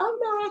 I'm like, oh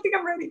no, I don't think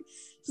I'm ready.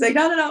 She's like,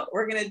 no,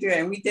 we're going to do it.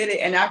 And we did it.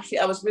 And actually,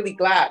 I was really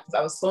glad because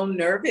I was so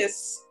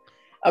nervous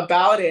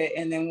about it.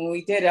 And then when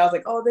we did it, I was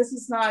like, oh, this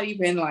is not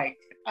even like,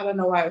 I don't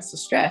know why I was so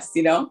stressed,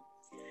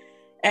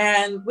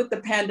 And with the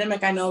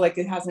pandemic, I know like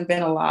it hasn't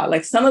been a lot.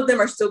 Like some of them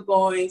are still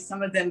going,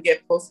 some of them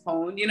get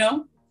postponed,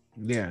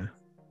 Yeah.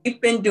 We've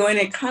been doing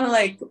it kind of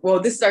like, well,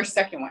 this is our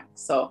second one.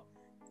 So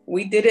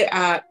we did it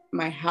at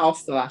my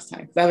house the last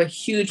time because I have a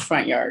huge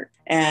front yard.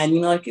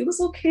 And, like it was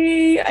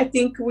okay. I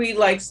think we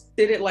like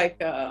did it like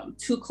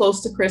too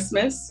close to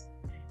Christmas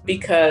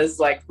because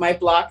like my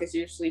block is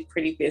usually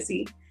pretty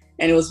busy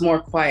and it was more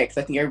quiet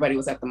because I think everybody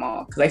was at the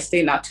mall because I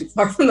stay not too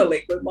far from the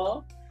Lakewood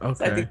Mall. Okay.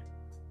 So I think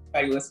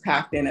everybody was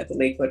packed in at the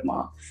Lakewood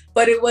Mall,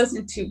 but it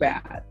wasn't too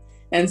bad.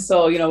 And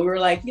so, we were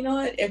like,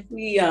 what, if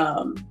we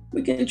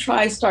can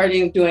try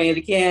starting doing it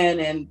again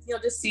and,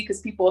 just see,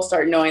 because people will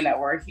start knowing that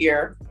we're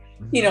here,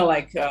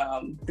 like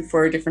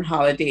before different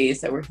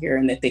holidays that we're here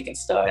and that they can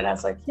start. And I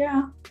was like,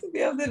 yeah, to be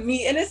able to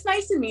meet. And it's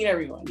nice to meet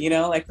everyone,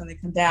 like when they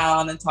come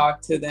down and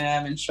talk to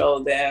them and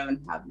show them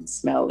and have them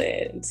smell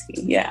it and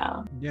see.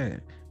 Yeah. Yeah.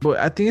 But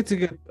I think it's a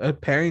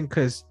good pairing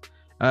because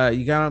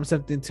you got them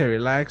something to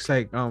relax,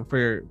 like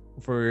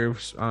for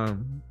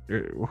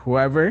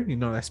whoever,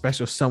 that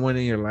special someone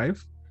in your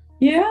life.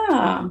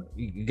 Yeah.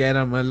 You get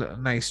them a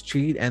nice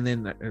treat, and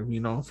then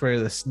for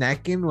the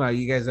snacking while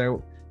you guys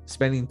are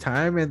spending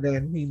time, and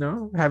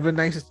then have a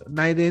nice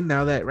night in.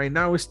 Now that right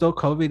now we're still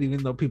COVID,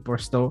 even though people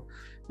are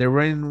they're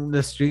running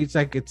the streets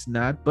like it's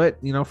not, but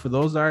for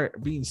those that are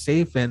being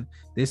safe, and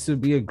this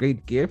would be a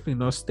great gift.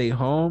 Stay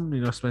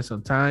home, spend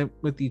some time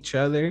with each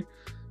other,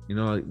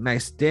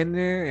 nice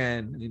dinner,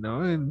 and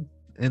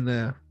and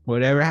the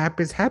whatever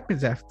happens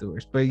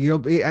afterwards, but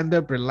you'll end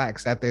up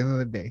relaxed at the end of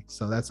the day,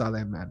 so that's all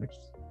that matters.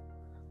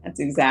 That's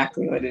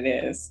exactly what it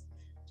is.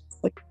 It's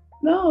like,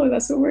 no,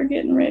 that's what we're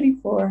getting ready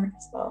for.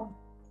 So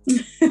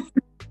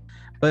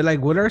but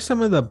like, what are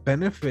some of the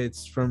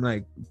benefits from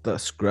like the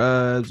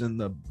scrubs and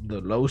the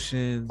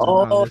lotions and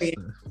all this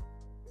stuff?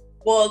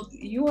 Well,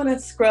 you want to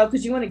scrub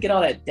because you want to get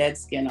all that dead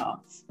skin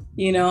off,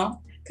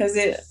 because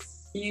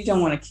you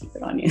don't want to keep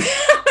it on you.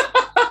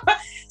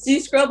 So you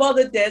scrub all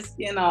the dead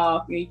skin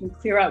off. You can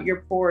clear out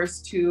your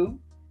pores too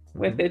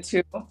with it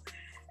too.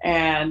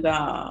 And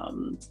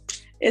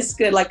it's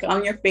good like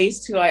on your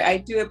face too. I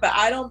do it, but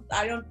I don't,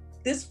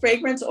 this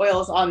fragrance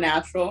oil is all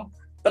natural,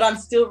 but I'm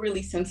still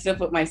really sensitive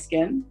with my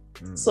skin.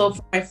 So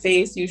for my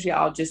face, usually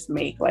I'll just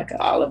make like an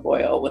olive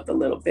oil with a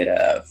little bit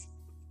of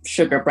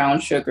sugar,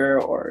 brown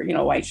sugar, or,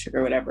 white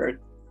sugar, whatever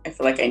I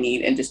feel like I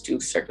need, and just do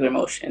circular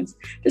motions.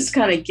 Just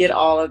kind of get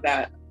all of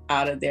that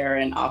out of there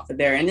and off of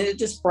there. And then it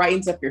just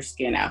brightens up your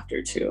skin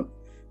after too.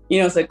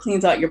 So it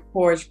cleans out your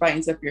pores,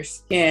 brightens up your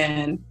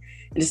skin.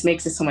 It just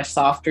makes it so much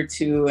softer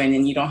too. And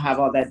then you don't have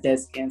all that dead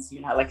skin. So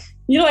you're not like,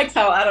 like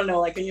how, I don't know,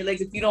 like on your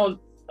legs, if you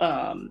don't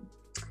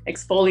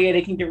exfoliate,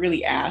 it can get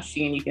really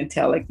ashy and you can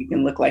tell, like you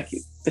can look like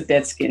the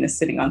dead skin is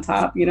sitting on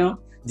top, So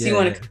you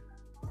want to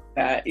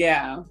that.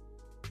 Yeah.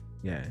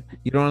 Yeah.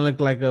 You don't look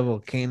like a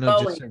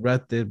volcano just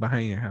erupted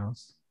behind your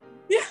house.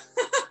 Yeah.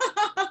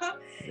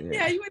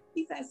 Yeah, you want to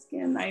keep that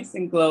skin nice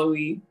and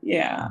glowy.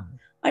 Yeah.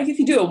 Like if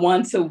you do it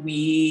once a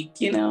week,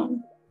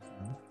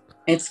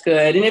 it's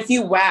good. And if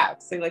you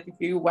wax, if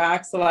you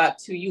wax a lot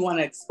too, you want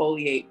to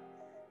exfoliate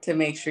to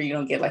make sure you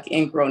don't get like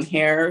ingrown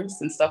hairs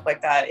and stuff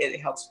like that.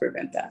 It helps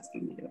prevent that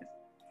when you do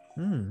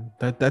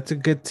it. That's a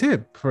good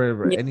tip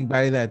for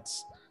anybody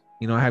that's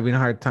having a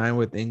hard time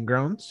with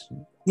ingrowns.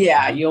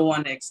 Yeah, you'll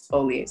want to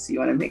exfoliate. So you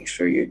want to make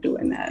sure you're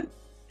doing that,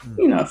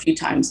 a few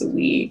times a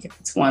week. If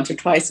it's once or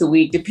twice a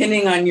week,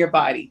 depending on your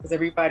body, because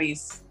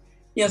everybody's,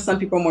 some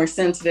people are more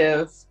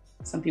sensitive,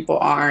 some people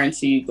aren't.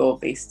 So you go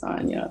based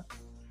on,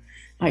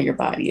 how your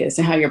body is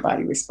and how your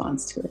body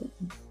responds to it,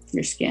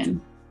 your skin.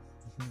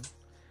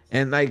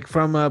 And like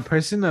from a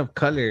person of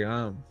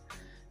color,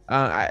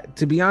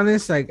 to be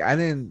honest, like I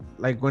didn't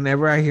like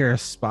whenever I hear a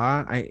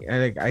spa,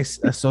 I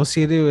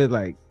associate it with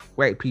like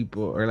white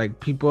people or like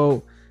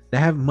people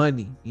that have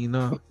money,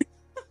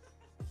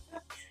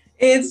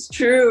 It's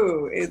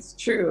true.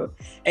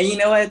 And you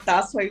know what?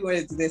 That's why we want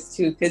to do this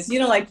too. Because, we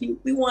want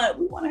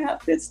to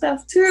have good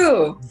stuff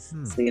too.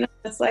 Mm-hmm. So,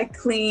 it's like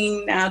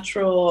clean,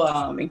 natural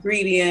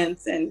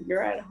ingredients and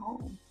you're at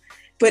home.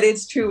 But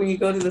it's true when you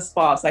go to the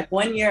spas. Like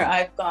one year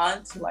I've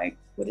gone to like,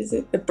 what is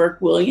it? The Burke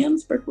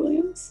Williams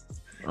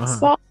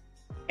spa.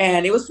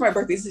 And it was for my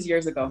birthday. This is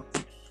years ago.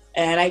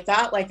 And I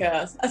got like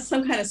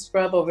some kind of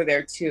scrub over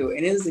there too.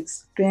 And it was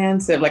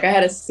expensive. Like I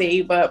had to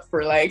save up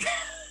for like...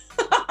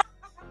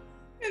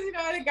 Because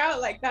I got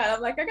it like that.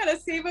 I'm like, I gotta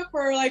save it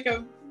for like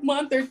a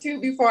month or two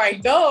before I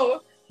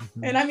go.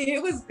 Mm-hmm. And I mean,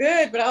 it was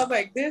good, but I was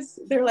like,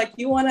 they're like,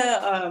 you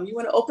wanna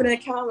open an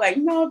account? I'm like,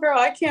 no, girl,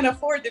 I can't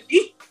afford to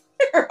be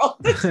here all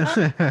the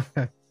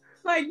time.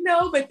 Like,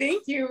 no, but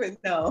thank you, but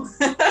no.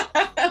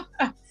 Yeah.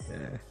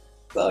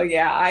 So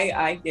yeah,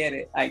 I get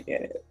it.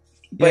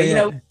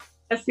 But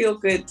I feel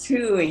good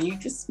too, and you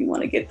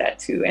want to get that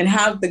too and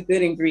have the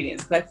good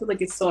ingredients, because I feel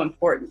like it's so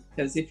important,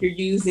 because if you're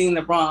using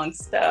the wrong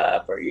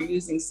stuff or you're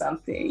using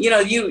something,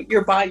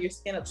 your body, your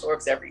skin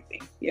absorbs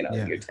everything,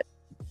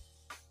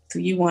 so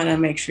you want to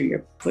make sure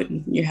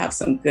you have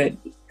some good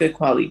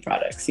quality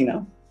products,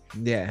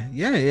 Yeah.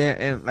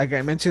 And like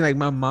I mentioned, like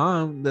my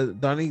mom,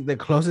 the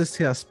closest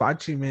to a spa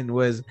treatment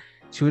was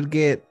she would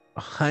get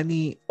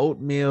honey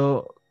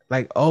oatmeal,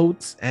 like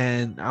oats,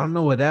 and I don't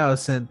know what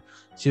else, and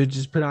she would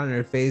just put it on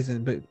her face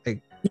and put like...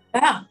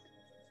 Yeah,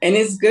 and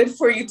it's good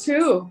for you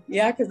too.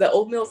 Yeah, because the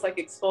oatmeal is like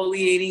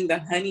exfoliating. The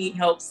honey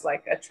helps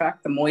like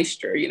attract the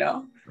moisture.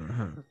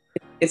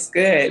 It's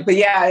good. But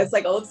yeah, it's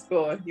like old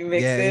school. You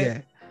mix it.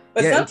 Yeah.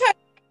 But sometimes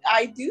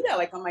I do that,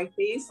 like on my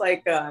face,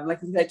 like I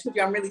told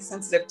you, I'm really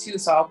sensitive too.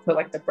 So I'll put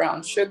like the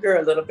brown sugar,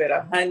 a little bit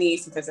of honey.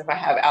 Sometimes if I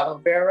have aloe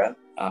vera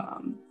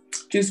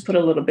juice, put a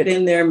little bit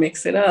in there,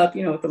 mix it up,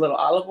 with a little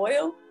olive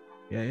oil.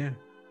 Yeah.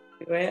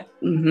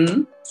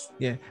 Mm-hmm.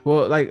 Yeah,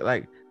 well,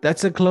 like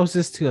that's the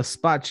closest to a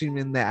spot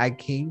treatment that I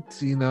came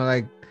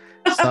to,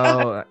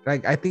 so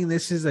like I think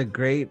this is a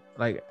great,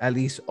 like, at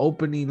least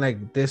opening,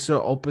 like this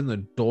will open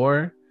the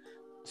door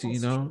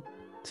to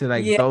to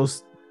like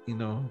those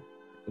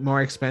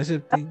more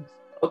expensive things.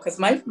 Because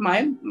my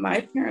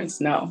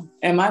parents know,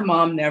 and my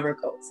mom never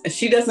goes, and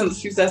she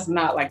does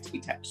not like to be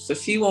touched, so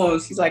she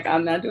won't. She's like,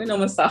 I'm not doing no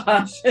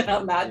massage, and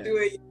I'm not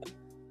doing.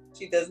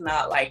 She does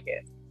not like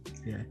it.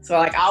 Yeah. So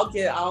like I'll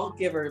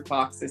give her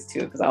boxes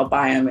too, because I'll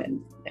buy them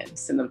and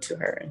send them to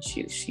her, and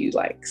she's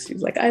like,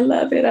 I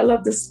love it. I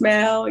love the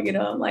smell.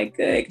 I'm like,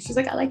 good. She's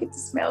like, I like it to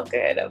smell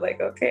good. I'm like,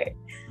 okay.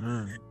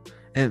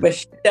 But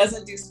she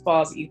doesn't do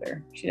spas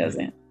either. She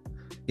doesn't.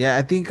 Yeah,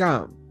 I think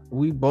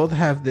we both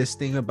have this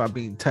thing about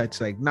being touched.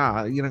 Like,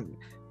 nah,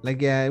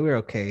 like, yeah, we're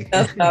okay.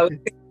 That's how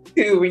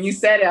too. When you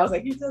said it, I was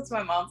like,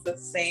 my mom's the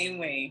same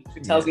way.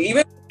 She tells me,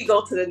 even when we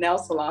go to the nail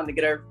salon to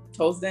get our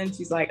toes done,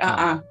 she's like,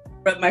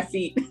 rub my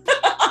feet.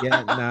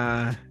 Yeah,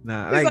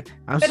 nah. Like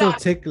I'm so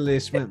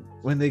ticklish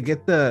when they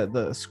get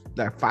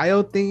that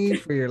file thingy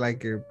for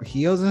your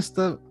heels and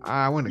stuff.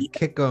 I want to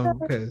kick them,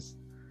 because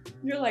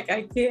you're like,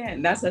 I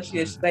can't. That's how she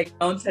is. She's like,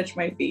 don't touch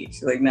my feet.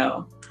 She's like,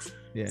 no.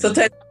 Yeah. So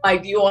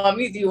like, do you want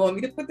me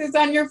to put this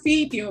on your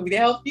feet? Do you want me to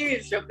help you?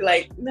 And she'll be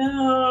like,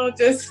 no,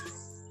 just.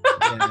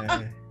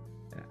 Yeah.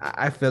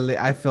 I feel it.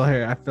 I feel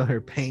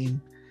her pain.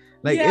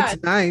 Like,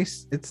 it's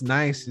nice. It's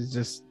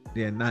just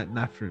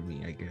not for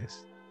me, I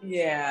guess.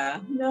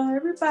 Yeah, no,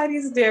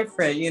 everybody's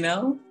different,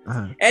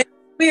 Uh-huh. And it's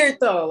weird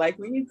though, like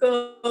when you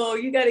go,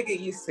 you got to get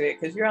used to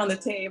it, because you're on the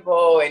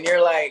table and you're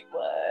like,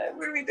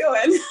 what are we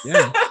doing?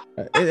 Yeah,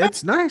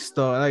 it's nice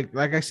though.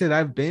 Like I said,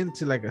 I've been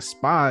to like a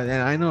spa, and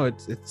I know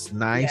it's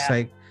nice. Yeah.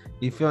 Like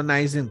you feel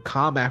nice and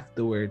calm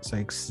afterwards,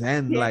 like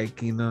like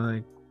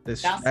the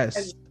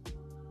stress.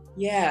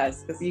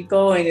 Yes, because you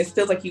go and it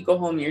feels like you go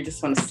home and you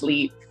just want to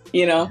sleep,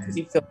 because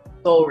you feel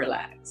so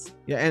relaxed.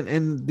 Yeah,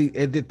 and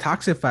it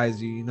detoxifies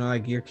you,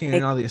 like you're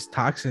carrying all these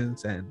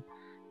toxins, and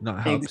it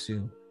helps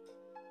you.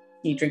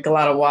 You drink a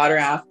lot of water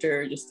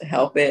after, just to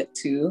help it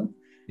too.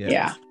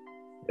 Yeah.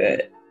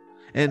 Good.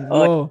 And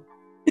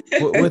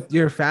with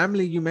your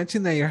family, you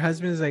mentioned that your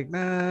husband's like,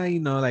 nah,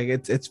 like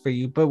it's for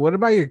you. But what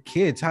about your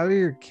kids? How do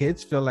your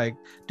kids feel? Like,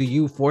 do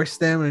you force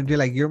them and be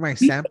like, you're my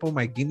sample,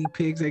 my guinea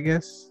pigs, I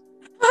guess?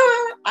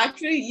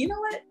 Actually, you know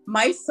what?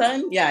 My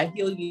son,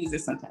 he'll use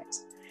it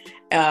sometimes.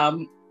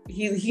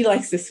 He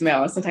likes the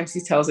smell, and sometimes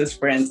he tells his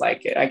friends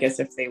like it. I guess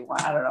if they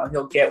want, I don't know,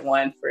 he'll get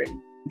one for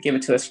give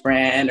it to his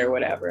friend or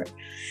whatever.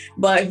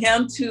 But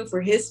him too, for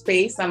his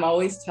face, I'm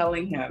always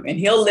telling him, and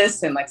he'll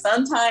listen. Like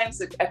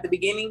sometimes at the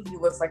beginning, he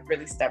was like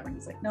really stubborn.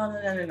 He's like, no.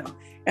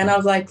 And I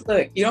was like,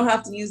 look, you don't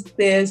have to use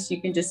this.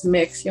 You can just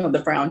mix,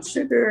 the brown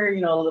sugar, a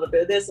little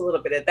bit of this, a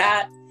little bit of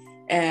that.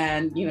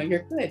 And,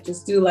 you're good.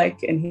 Just do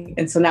like,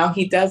 and so now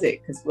he does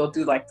it because we'll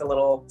do like the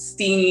little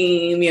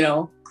steam,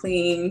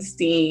 clean,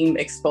 steam,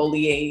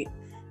 exfoliate,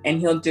 and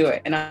he'll do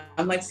it. And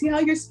I'm like, see how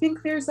your skin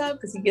clears up?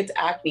 Because he gets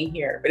acne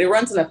here, but it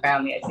runs in the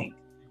family, I think.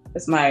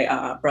 Because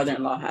my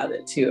brother-in-law has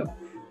it too.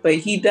 But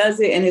he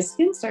does it and his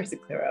skin starts to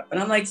clear up. And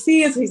I'm like,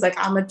 see, and so he's like,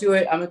 I'm going to do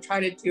it. I'm going to try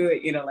to do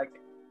it, like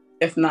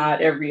if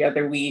not every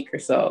other week or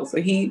so.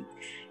 So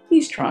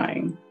he's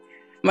trying.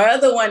 My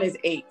other one is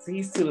 8, so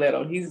he's too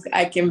little.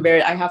 I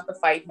have to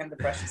fight him to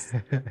brush his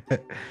skin.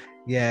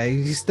 Yeah,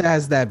 he still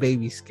has that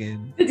baby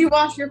skin. Did you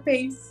wash your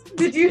face?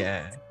 Did you?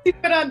 Yeah. You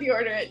put on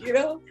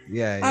deodorant,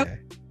 Yeah.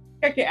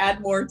 I can add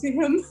more to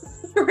him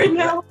right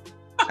now.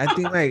 I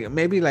think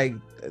maybe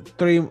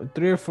 3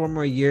 or 4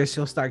 more years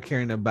he'll start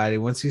caring about it.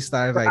 Once he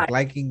starts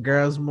liking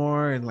girls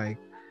more and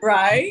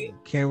right,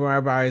 caring more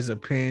about his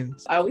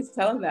appearance. I always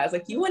tell him that. It's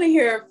like, you want to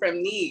hear it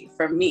from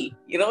me.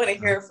 You don't want to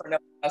hear it from no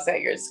one else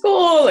at your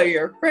school or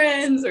your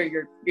friends or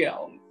your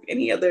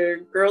any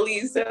other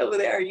girlies over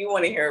there. You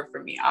want to hear it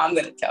from me. I'm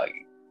gonna tell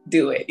you,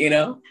 do it.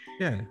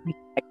 Yeah.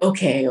 Like,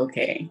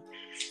 okay.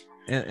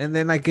 And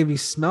then if you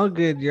smell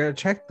good, you're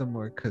attracted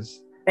more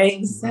because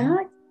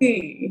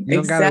exactly. You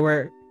don't gotta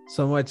wear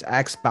so much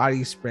Axe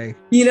body spray.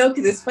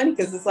 Because it's funny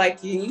because it's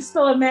like you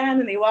smell a man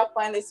and they walk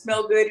by and they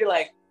smell good. You're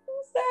like,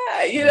 who's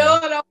that?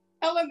 And I'm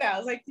telling that. I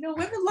was like,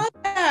 women love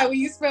that when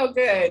you smell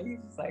good. He's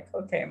just like,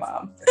 okay,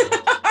 mom.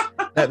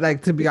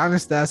 To be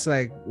honest, that's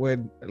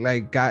when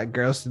got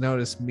girls to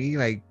notice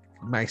me,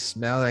 my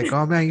smell,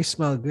 oh man, you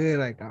smell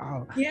good.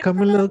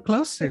 Come a little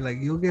closer,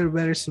 you'll get a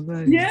better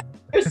smell. Yeah,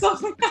 or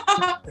something.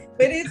 But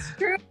it's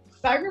true.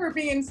 I remember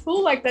being in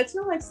school like that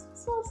too. Like,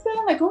 smells good.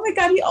 I'm like, oh my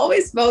God, he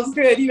always smells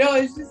good.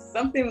 It's just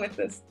something with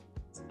this.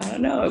 I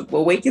don't know. It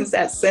awakens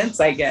that sense,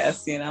 I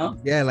guess.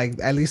 Yeah,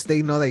 at least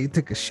they know that you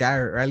took a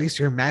shower, or at least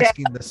you're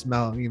masking the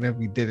smell, if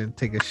you didn't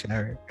take a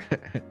shower.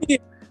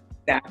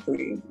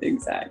 Exactly.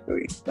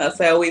 That's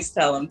what I always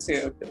tell them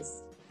too,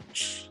 because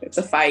it's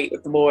a fight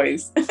with the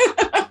boys.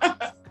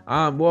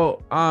 I'm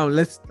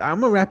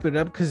gonna wrap it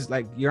up because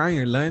you're on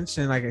your lunch,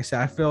 and like I said,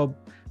 I feel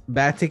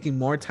bad taking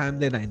more time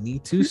than I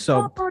need to.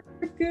 So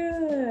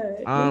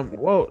good.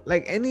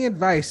 Any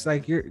advice,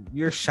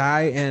 you're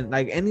shy, and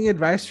any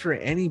advice for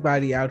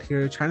anybody out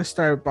here trying to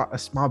start a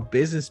small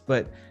business,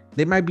 but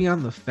they might be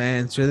on the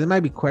fence, or they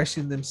might be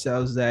questioning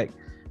themselves that,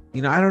 I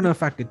don't know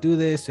if I could do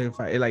this, or if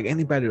I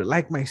anybody would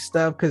like my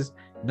stuff, because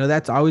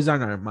that's always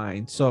on our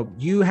mind. So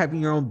you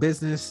having your own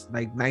business,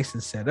 nice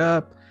and set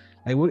up,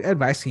 what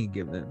advice can you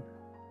give them?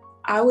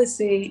 I would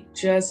say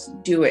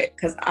just do it,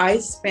 because I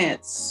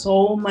spent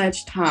so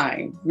much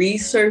time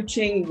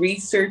researching,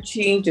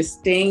 just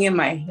staying in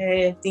my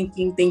head,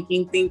 thinking,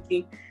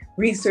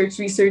 research,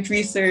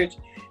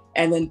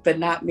 and then but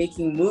not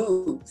making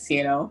moves,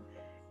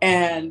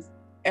 and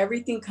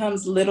everything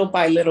comes little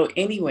by little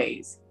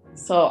anyways.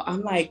 So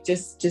I'm like,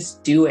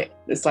 just do it.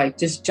 It's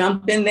just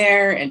jump in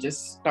there and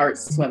just start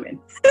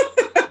swimming.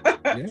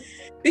 Yeah.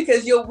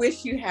 Because you'll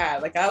wish you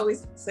had. I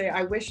always say,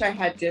 I wish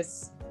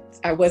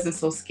I wasn't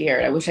so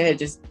scared. I wish I had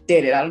just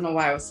did it. I don't know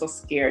why I was so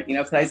scared,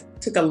 because I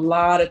took a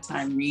lot of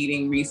time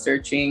reading,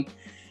 researching,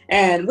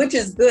 and which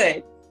is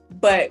good.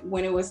 But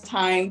when it was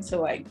time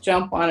to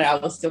jump on it, I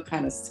was still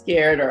kind of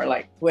scared, or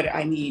what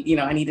I need,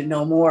 I need to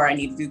know more. I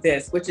need to do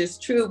this, which is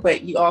true.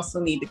 But you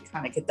also need to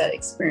kind of get that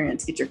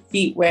experience, get your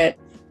feet wet,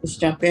 just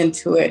jump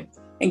into it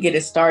and get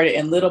it started.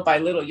 And little by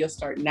little, you'll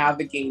start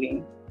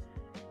navigating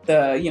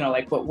the,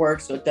 what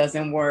works, what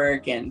doesn't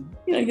work. And,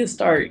 you'll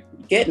start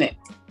getting it.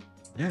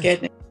 Yeah.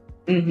 Getting it.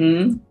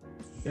 Mm-hmm.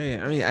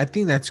 Yeah. I mean, I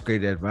think that's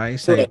great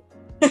advice. You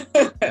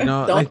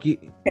don't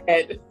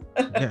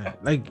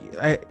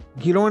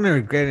want to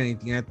regret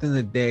anything at the end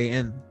of the day.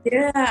 And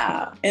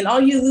and all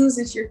you lose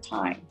is your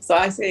time. So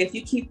I say, if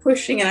you keep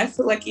pushing, and I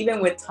feel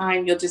even with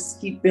time, you'll just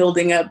keep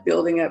building up.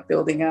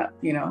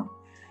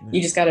 You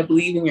just got to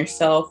believe in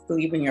yourself,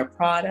 believe in your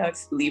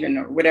products, believe in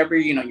whatever,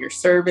 your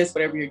service,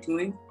 whatever you're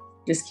doing.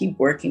 Just keep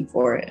working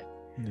for it.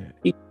 Yeah.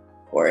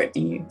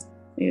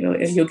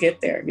 And you'll get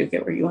there. You'll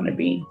get where you want to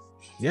be.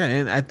 Yeah,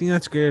 and I think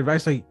that's great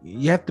advice.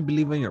 You have to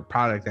believe in your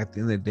product at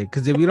the end of the day,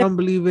 because if you don't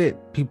believe it,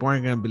 people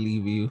aren't gonna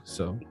believe you.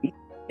 So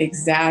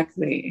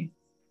exactly.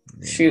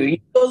 Yeah. Shoot, you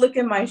go look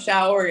in my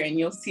shower and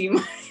you'll see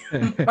my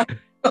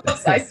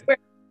I swear.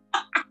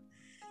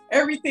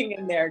 Everything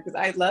in there, because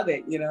I love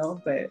it,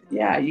 but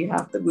yeah, you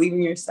have to believe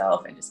in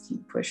yourself and just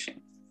keep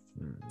pushing.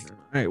 All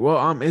right.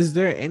 Well, is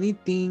there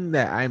anything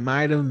that I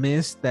might have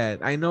missed? That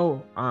I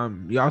know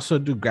you also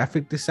do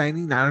graphic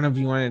designing. I don't know if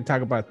you want to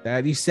talk about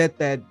that. You said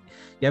that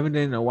you haven't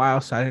done it in a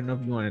while, so I don't know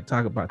if you want to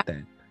talk about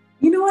that.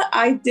 You know what?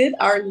 I did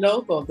our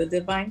logo, the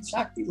Divine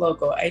Shakti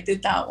logo. I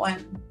did that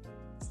one.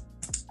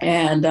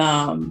 And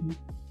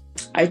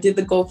I did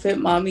the Go Fit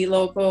Mommy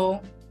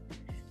logo.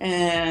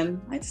 and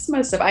I just some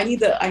other stuff. I need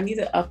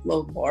to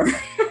upload more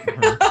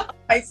Uh-huh.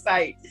 my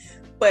site.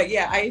 But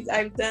yeah,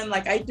 I've done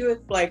like I do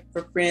it like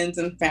for friends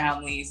and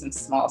families and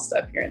small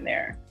stuff here and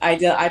there. I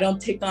don't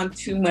take on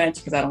too much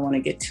because I don't want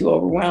to get too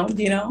overwhelmed,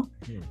 you know.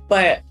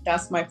 But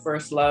that's my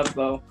first love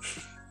though.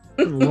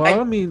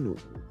 Well, I mean,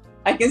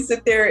 I can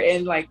sit there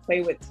and like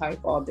play with type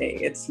all day.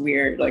 It's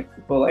weird. Like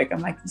people like, I'm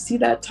like, you see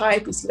that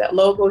type, you see that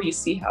logo, you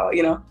see how,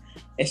 you know,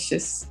 it's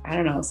just, I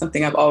don't know,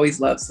 something I've always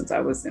loved since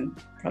I was in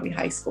probably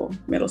high school,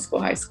 middle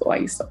school, high school. I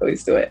used to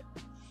always do it.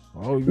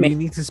 oh, you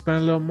need to spend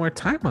a little more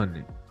time on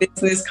it.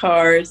 Business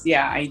cards.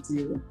 Yeah, I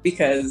do.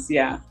 Because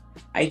yeah,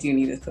 I do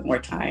need to put more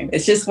time.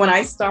 It's just when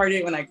I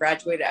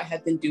graduated, I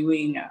had been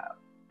doing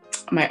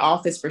my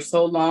office for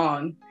so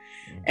long.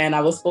 And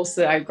I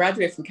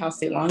graduated from Cal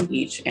State Long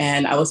Beach,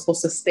 and I was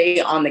supposed to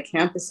stay on the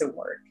campus and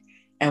work.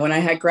 And when I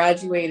had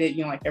graduated,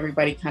 you know, like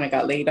everybody kind of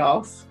got laid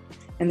off,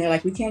 and they're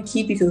like, we can't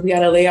keep you because we got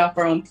to lay off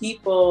our own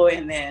people.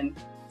 And then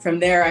from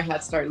there, I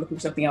had started looking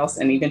for something else.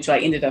 And eventually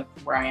I ended up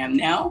where I am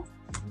now.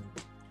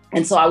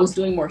 And so I was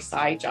doing more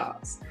side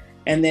jobs,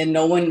 and then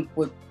no one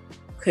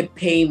could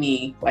pay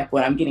me like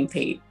what I'm getting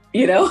paid,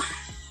 you know?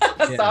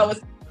 Yeah. So I was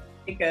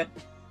like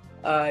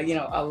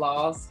a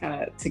loss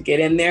kind of to get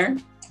in there.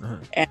 Uh-huh.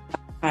 And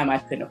at the time I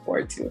couldn't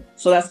afford to.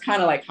 So that's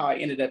kind of like how I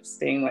ended up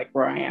staying like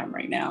where I am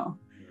right now.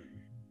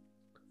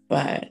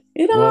 But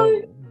you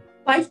know,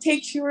 life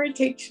takes you where it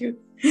takes you.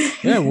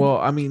 Yeah, well,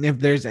 I mean, if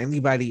there's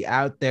anybody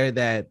out there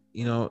that,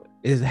 you know,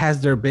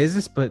 has their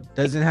business but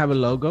doesn't have a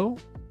logo.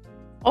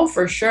 Oh,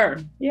 for sure.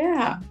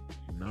 Yeah.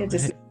 No,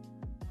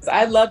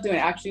 I love doing it.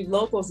 Actually,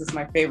 logos is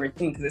my favorite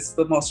thing because it's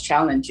the most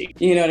challenging.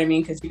 You know what I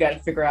mean? Because you got to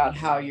figure out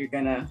how you're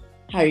gonna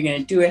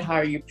do it. How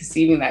are you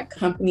perceiving that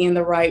company in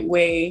the right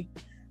way?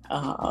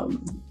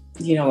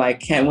 You know,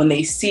 like when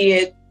they see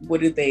it,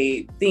 what do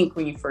they think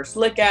when you first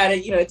look at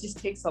it? You know, it just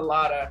takes a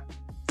lot of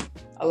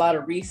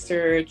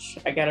research.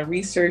 I got to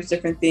research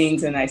different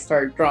things, and I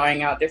start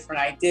drawing out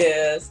different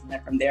ideas. And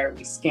then from there,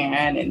 we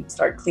scan and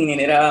start cleaning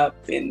it up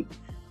and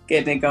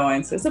getting it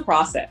going. So it's a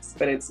process,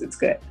 but it's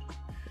good.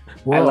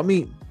 Well, I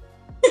mean,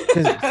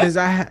 since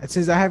I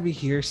have you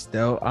here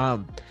still,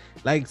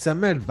 like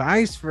some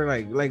advice for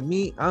like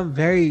me, I'm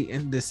very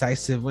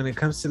indecisive when it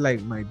comes to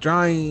like my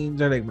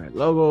drawings or like my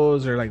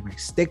logos or like my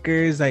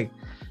stickers, like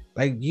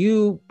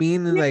you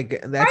being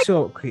like the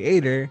actual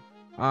creator.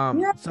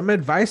 Some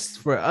advice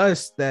for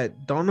us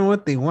that don't know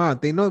what they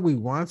want. They know we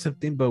want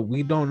something, but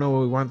we don't know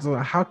what we want. So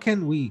how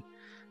can we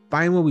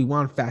find what we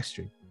want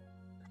faster?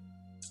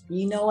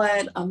 You know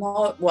what? I'm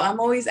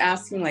always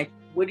asking, like,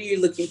 what are you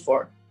looking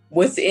for?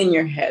 What's in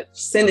your head?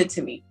 Send it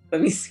to me. Let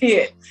me see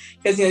it.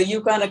 Because, you know,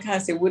 you've got to kind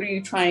of say, what are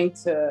you trying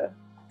to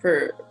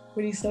show,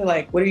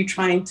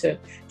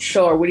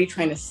 or what are you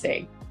trying to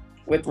say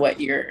with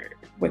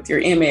your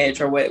image,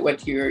 or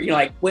what's in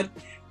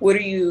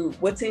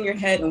your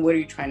head and what are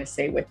you trying to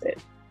say with it?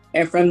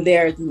 And from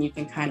there, then you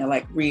can kind of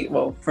like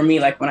for me,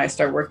 like when I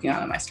start working on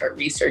them, I start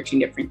researching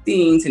different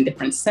things and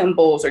different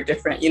symbols or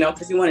different, you know,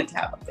 because you want it to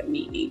have like a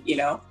meaning, you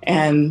know?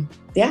 And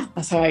yeah,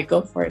 that's how I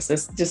go for it. So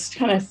it's just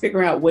trying to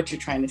figure out what you're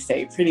trying to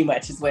say, pretty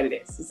much is what it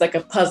is. It's like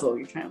a puzzle. What are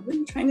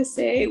you trying to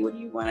say? What do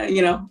you want to,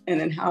 you know?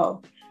 And then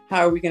how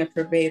are we going to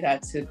convey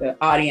that to the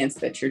audience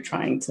that you're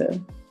trying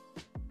to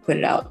put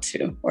it out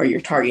to, or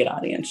your target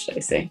audience, should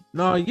I say?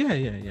 No,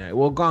 yeah.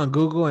 We'll go on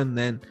Google and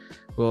then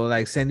we'll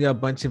like send you a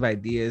bunch of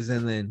ideas,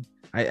 and then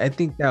I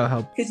think that'll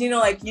help. Because, you know,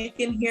 like you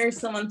can hear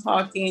someone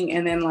talking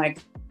and then like,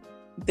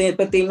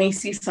 but they may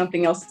see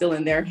something else still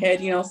in their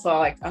head, you know? So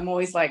like, I'm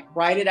always like,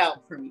 write it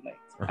out for me. Like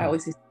I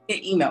always say,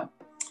 email,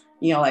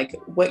 you know, like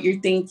what you're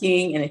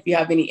thinking. And if you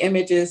have any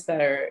images that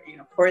are, you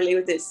know, correlate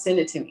with it, send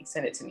it to me.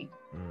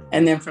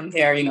 And then from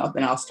there, you know,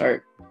 then I'll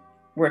start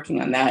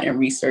working on that and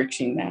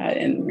researching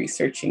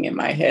in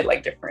my head,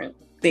 like different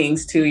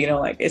things too, you know,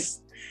 like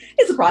it's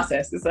a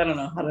process. I don't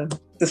know how to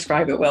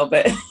describe it well,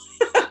 but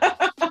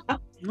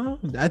no,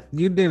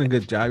 you're doing a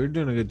good job. You're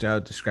doing a good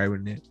job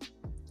describing it.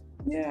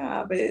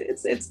 Yeah, but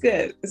it's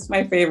good. It's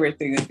my favorite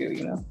thing to do,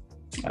 you know.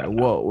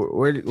 Well,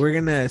 we're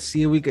gonna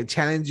see if we could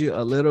challenge you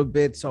a little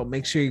bit. So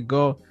make sure you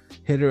go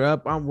hit her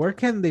up. Where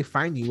can they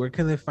find you? Where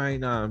can they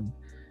find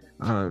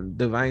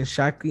Divine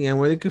Shakti, and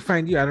where they could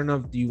find you? I don't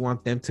know if you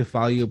want them to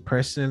follow you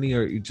personally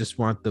or you just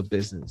want the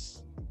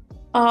business.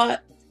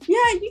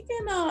 Yeah, you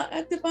can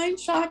at Divine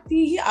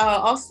Shakti.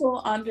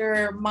 Also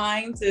under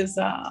mine's is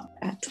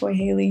at Toy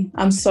Haley.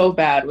 I'm so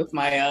bad with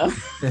my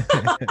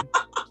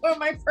or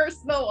my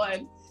personal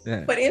one.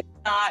 Yeah. But if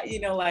not, you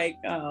know, like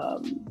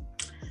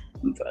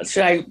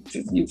should I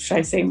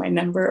say my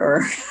number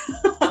or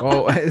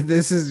oh,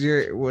 this is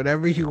your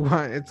whatever you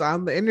want. It's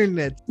on the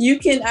internet. You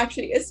can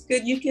actually, it's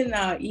good. You can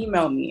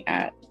email me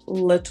at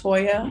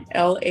Latoya,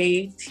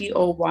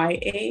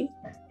 LATOYA,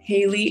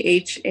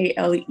 Haley,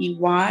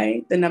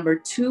 HALEY, the number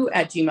 2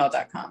 at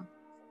gmail.com.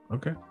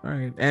 Okay. All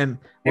right. And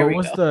what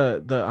was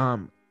the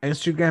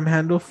Instagram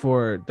handle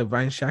for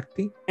Divine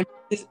Shakti?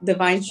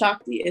 Divine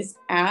Shakti is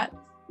at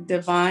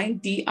Divine,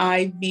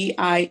 DIVINE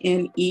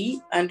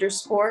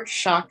 _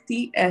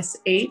 Shakti,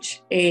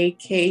 SHAKTI.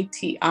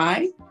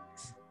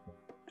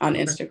 on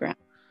Instagram.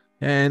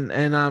 And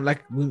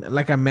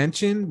like I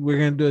mentioned, we're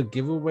gonna do a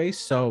giveaway,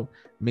 so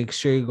make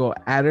sure you go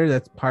add her.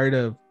 That's part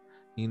of,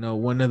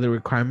 one of the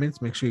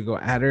requirements. Make sure you go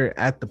add her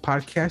at the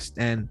podcast,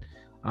 and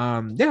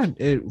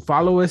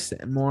follow us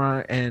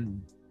more,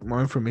 and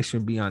more information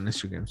will be on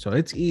Instagram. So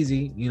it's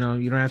easy, you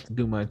don't have to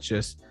do much,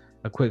 just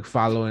a quick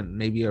follow and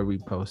maybe a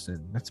repost,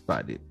 and that's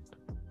about it.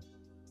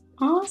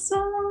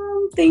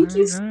 Awesome. Thank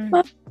you so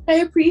much. I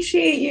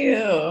appreciate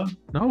you.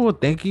 No, well,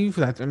 thank you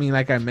for that. I mean,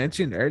 like I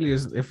mentioned earlier,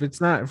 if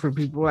it's not for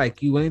people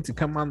like you willing to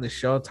come on the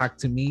show, talk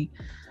to me,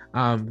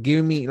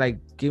 giving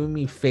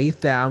me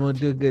faith that I'm gonna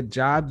do a good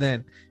job,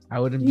 then I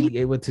wouldn't be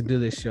able to do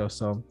this show.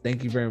 So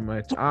thank you very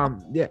much.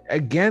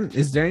 Again,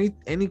 is there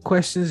any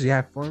questions you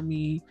have for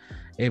me?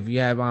 If you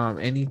have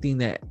anything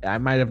that I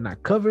might have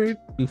not covered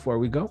before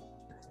we go?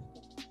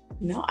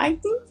 No, I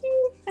think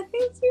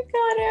you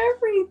got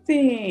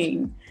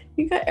everything.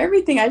 You got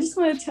everything. I just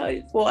want to tell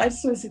you. Well, I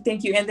just want to say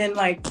thank you. And then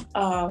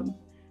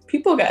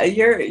people got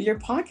your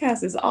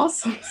podcast is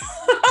awesome.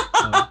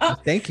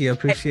 Thank you. I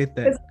appreciate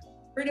that. I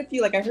heard a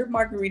few, I heard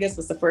Margaritas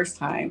was the first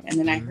time, and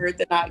then I heard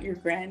the Not Your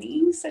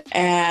Grannies,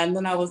 and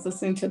then I was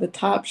listening to the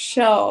Top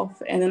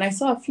Shelf, and then I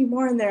saw a few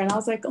more in there, and I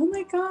was like, oh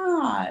my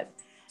God,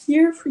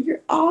 you're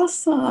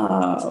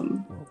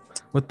awesome.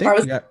 Well,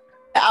 thank you. The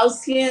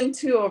Alcien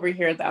too over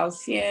here, the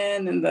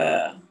Alcien and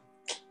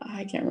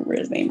I can't remember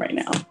his name right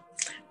now.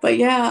 But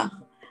yeah,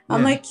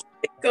 I'm like,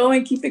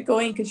 keep it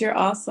going, because you're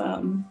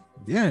awesome.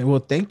 Yeah, well,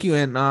 thank you.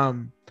 And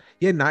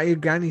Not Your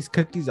Granny's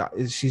Cookies,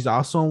 she's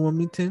also in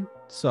Wilmington.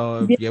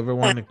 So if you ever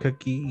want a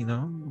cookie,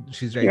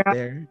 she's right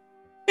there.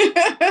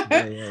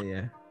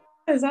 Yeah.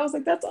 Because I was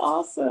like, that's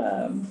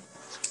awesome.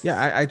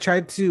 Yeah, I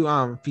tried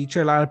to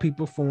feature a lot of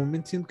people from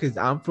Wilmington, because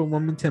I'm from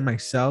Wilmington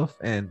myself,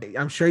 and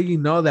I'm sure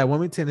that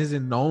Wilmington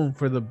isn't known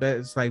for the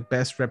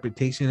best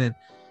reputation, and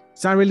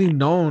it's not really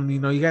known. You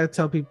got to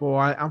tell people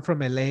I'm from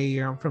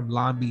LA or I'm from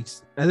Long Beach.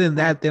 Other than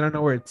that, they don't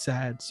know where it's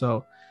at.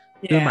 So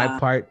doing my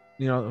part,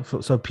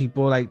 so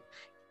people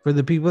for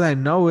the people that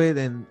know it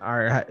and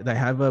that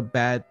have a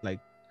bad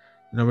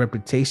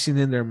reputation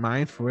in their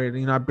mind for it,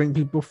 I bring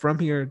people from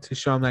here to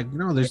show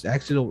them there's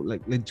actually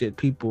legit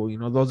people.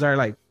 Those are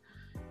the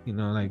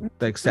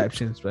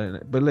exceptions,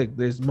 but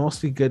there's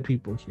mostly good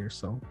people here.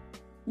 So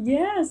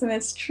yes, and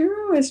it's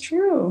true.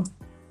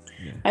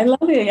 Yeah. I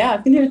love it. Yeah,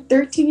 I've been here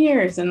 13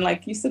 years, and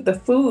like you said, the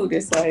food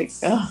is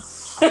yeah,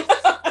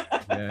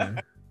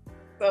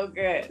 so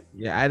good.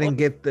 Yeah, I didn't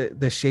get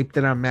the shape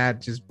that I'm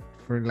at just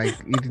for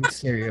eating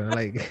cereal.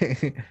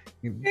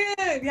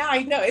 Yeah,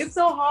 I know, it's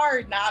so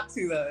hard not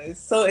to though.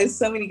 It's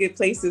so many good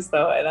places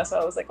though, and that's why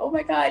I was like, oh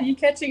my God, you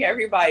catching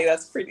everybody.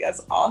 That's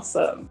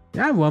awesome.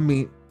 Yeah, well, I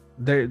mean,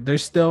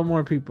 there's still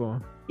more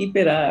people. Keep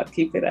it up.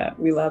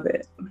 We love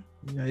it.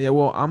 Yeah.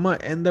 Well, I'm gonna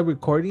end the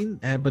recording,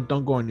 but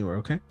don't go anywhere.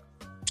 Okay.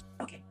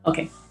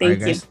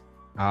 Thank you. Guys.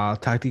 I'll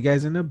talk to you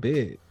guys in a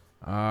bit.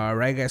 All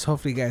right, guys.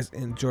 Hopefully, you guys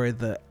enjoyed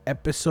the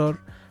episode.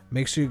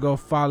 Make sure you go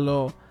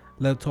follow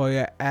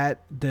LaToya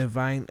at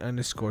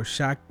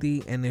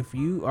divine_Shakti. And if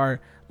you are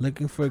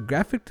looking for a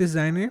graphic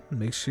designer,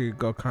 make sure you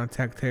go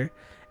contact her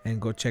and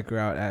go check her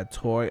out at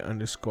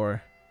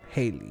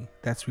toy_Haley.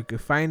 That's where you can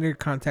find her,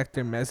 contact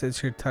her, message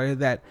her, tell her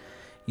that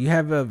you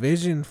have a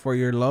vision for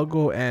your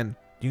logo and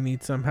you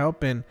need some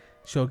help, and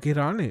she'll get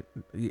on it.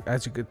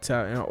 As you could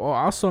tell,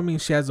 also, I mean,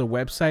 she has a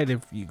website.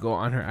 If you go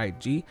on her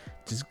IG,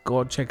 just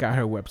go check out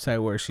her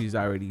website where she's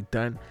already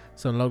done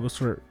some logos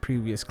for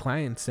previous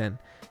clients, and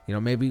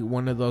maybe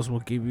one of those will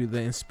give you the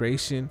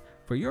inspiration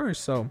for yours.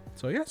 So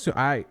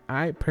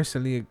I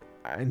personally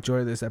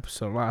enjoyed this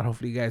episode a lot.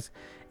 Hopefully you guys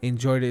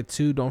enjoyed it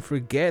too. Don't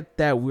forget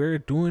that we're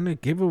doing a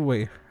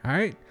giveaway. All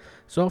right,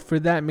 so for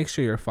that, make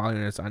sure you're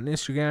following us on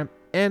Instagram,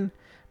 and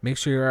make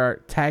sure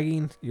you're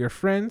tagging your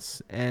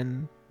friends,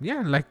 and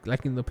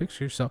liking the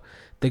picture. So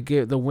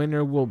the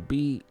winner will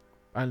be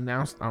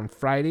announced on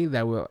Friday.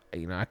 That will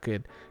I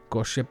could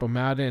go ship them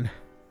out, and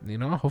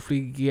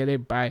hopefully get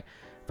it by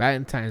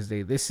Valentine's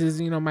Day. This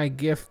is my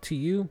gift to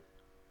you.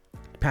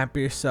 Pamper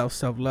yourself.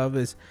 Self-love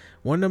is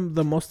one of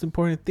the most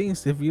important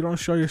things. If you don't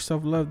show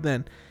yourself love,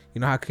 then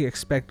how can you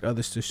expect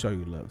others to show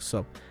you love?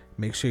 So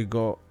make sure you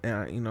go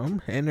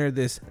enter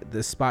this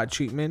spot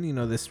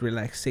treatment, this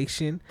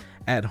relaxation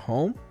at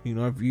home.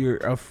 If you're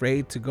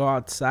afraid to go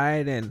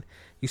outside and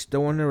you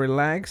still want to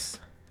relax,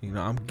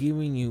 we're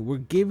giving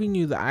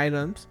you the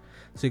items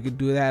so you can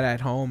do that at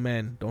home.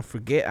 And don't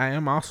forget, I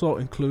am also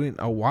including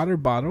a water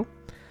bottle.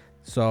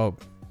 So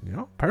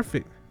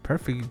perfect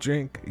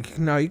drink. You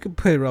can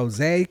put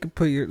rosé, you can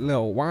put your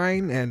little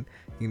wine, and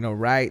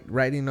right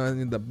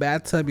in the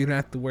bathtub. You don't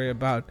have to worry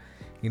about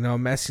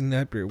messing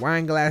up your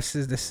wine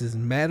glasses. This is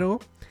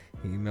metal,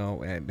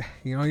 and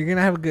you're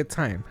gonna have a good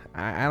time.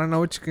 I don't know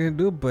what you're gonna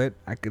do, but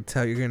I could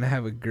tell you're gonna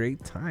have a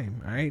great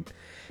time. All right.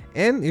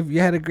 And if you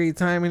had a great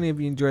time and if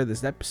you enjoyed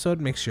this episode,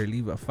 make sure to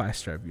leave a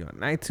 5-star review on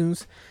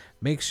iTunes.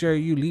 Make sure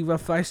you leave a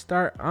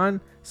 5-star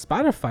on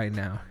Spotify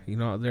now.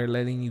 They're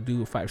letting you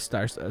do 5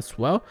 stars as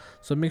well.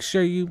 So make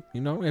sure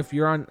if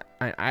you're on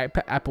an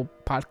Apple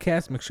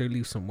Podcast, make sure you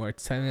leave some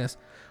words telling us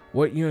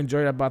what you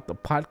enjoyed about the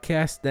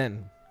podcast,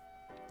 then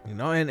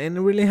and it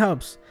really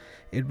helps.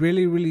 It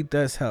really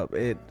does help.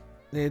 It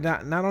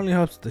not only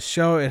helps the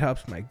show, it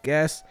helps my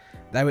guests.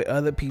 That way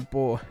other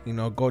people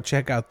go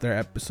check out their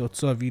episodes.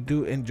 So if you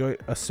do enjoy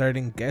a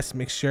certain guest,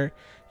 make sure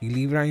you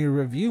leave it on your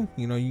review.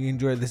 You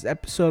enjoy this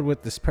episode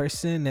with this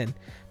person, and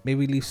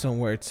maybe leave some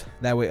words.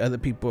 That way other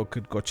people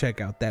could go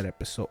check out that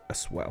episode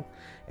as well.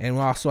 And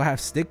we also have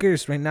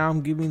stickers. Right now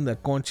I'm giving the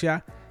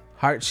Concha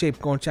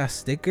heart-shaped Concha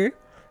sticker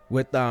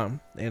with and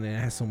it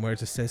has some words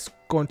that says,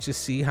 Concha,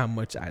 see how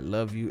much I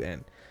love you.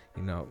 And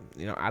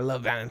I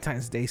love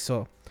Valentine's Day,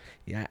 so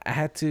yeah, I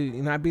had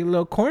to I'd be a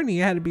little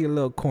corny. I had to be a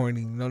little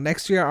corny.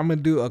 Next year I'm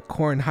gonna do a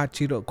corn hot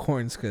Cheeto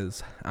corns,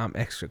 because I'm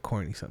extra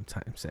corny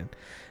sometimes. And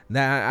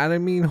that, I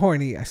didn't mean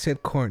horny, I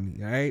said corny.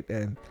 All right.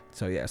 And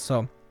so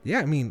yeah,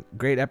 I mean,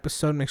 great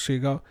episode. Make sure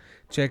you go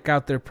check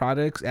out their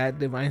products at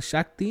Divine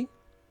Shakti.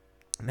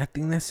 And I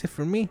think that's it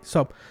for me.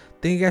 So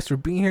thank you guys for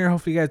being here.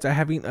 Hopefully you guys are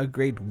having a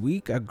great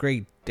week, a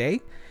great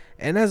day.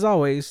 And as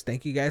always,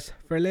 thank you guys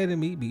for letting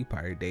me be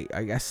part of your day.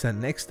 I guess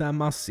next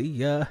time I'll see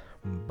ya.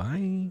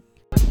 Bye.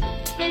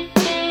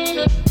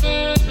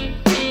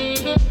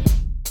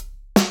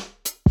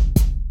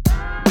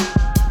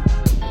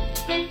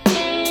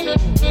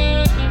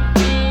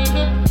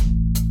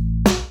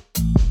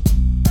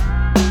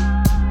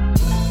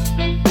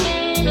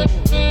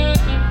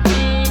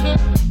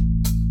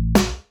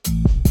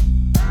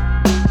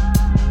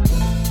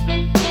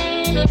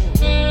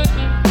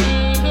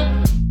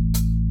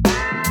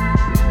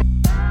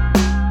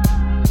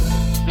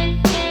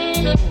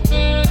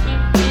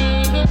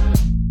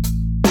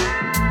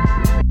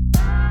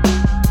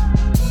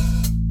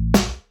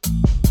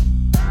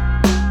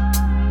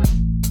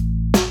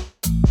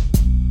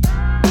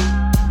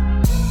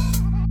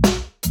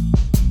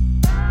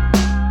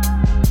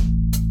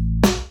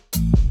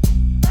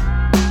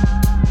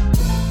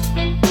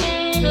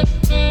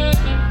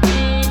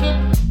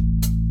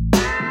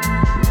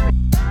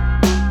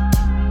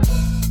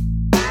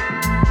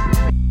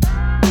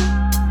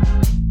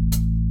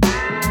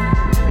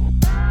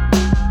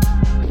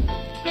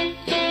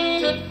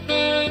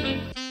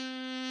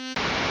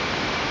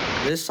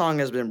 This song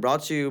has been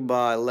brought to you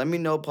by Let Me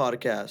Know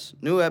Podcast.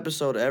 New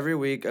episode every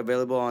week,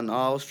 available on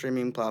all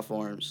streaming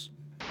platforms.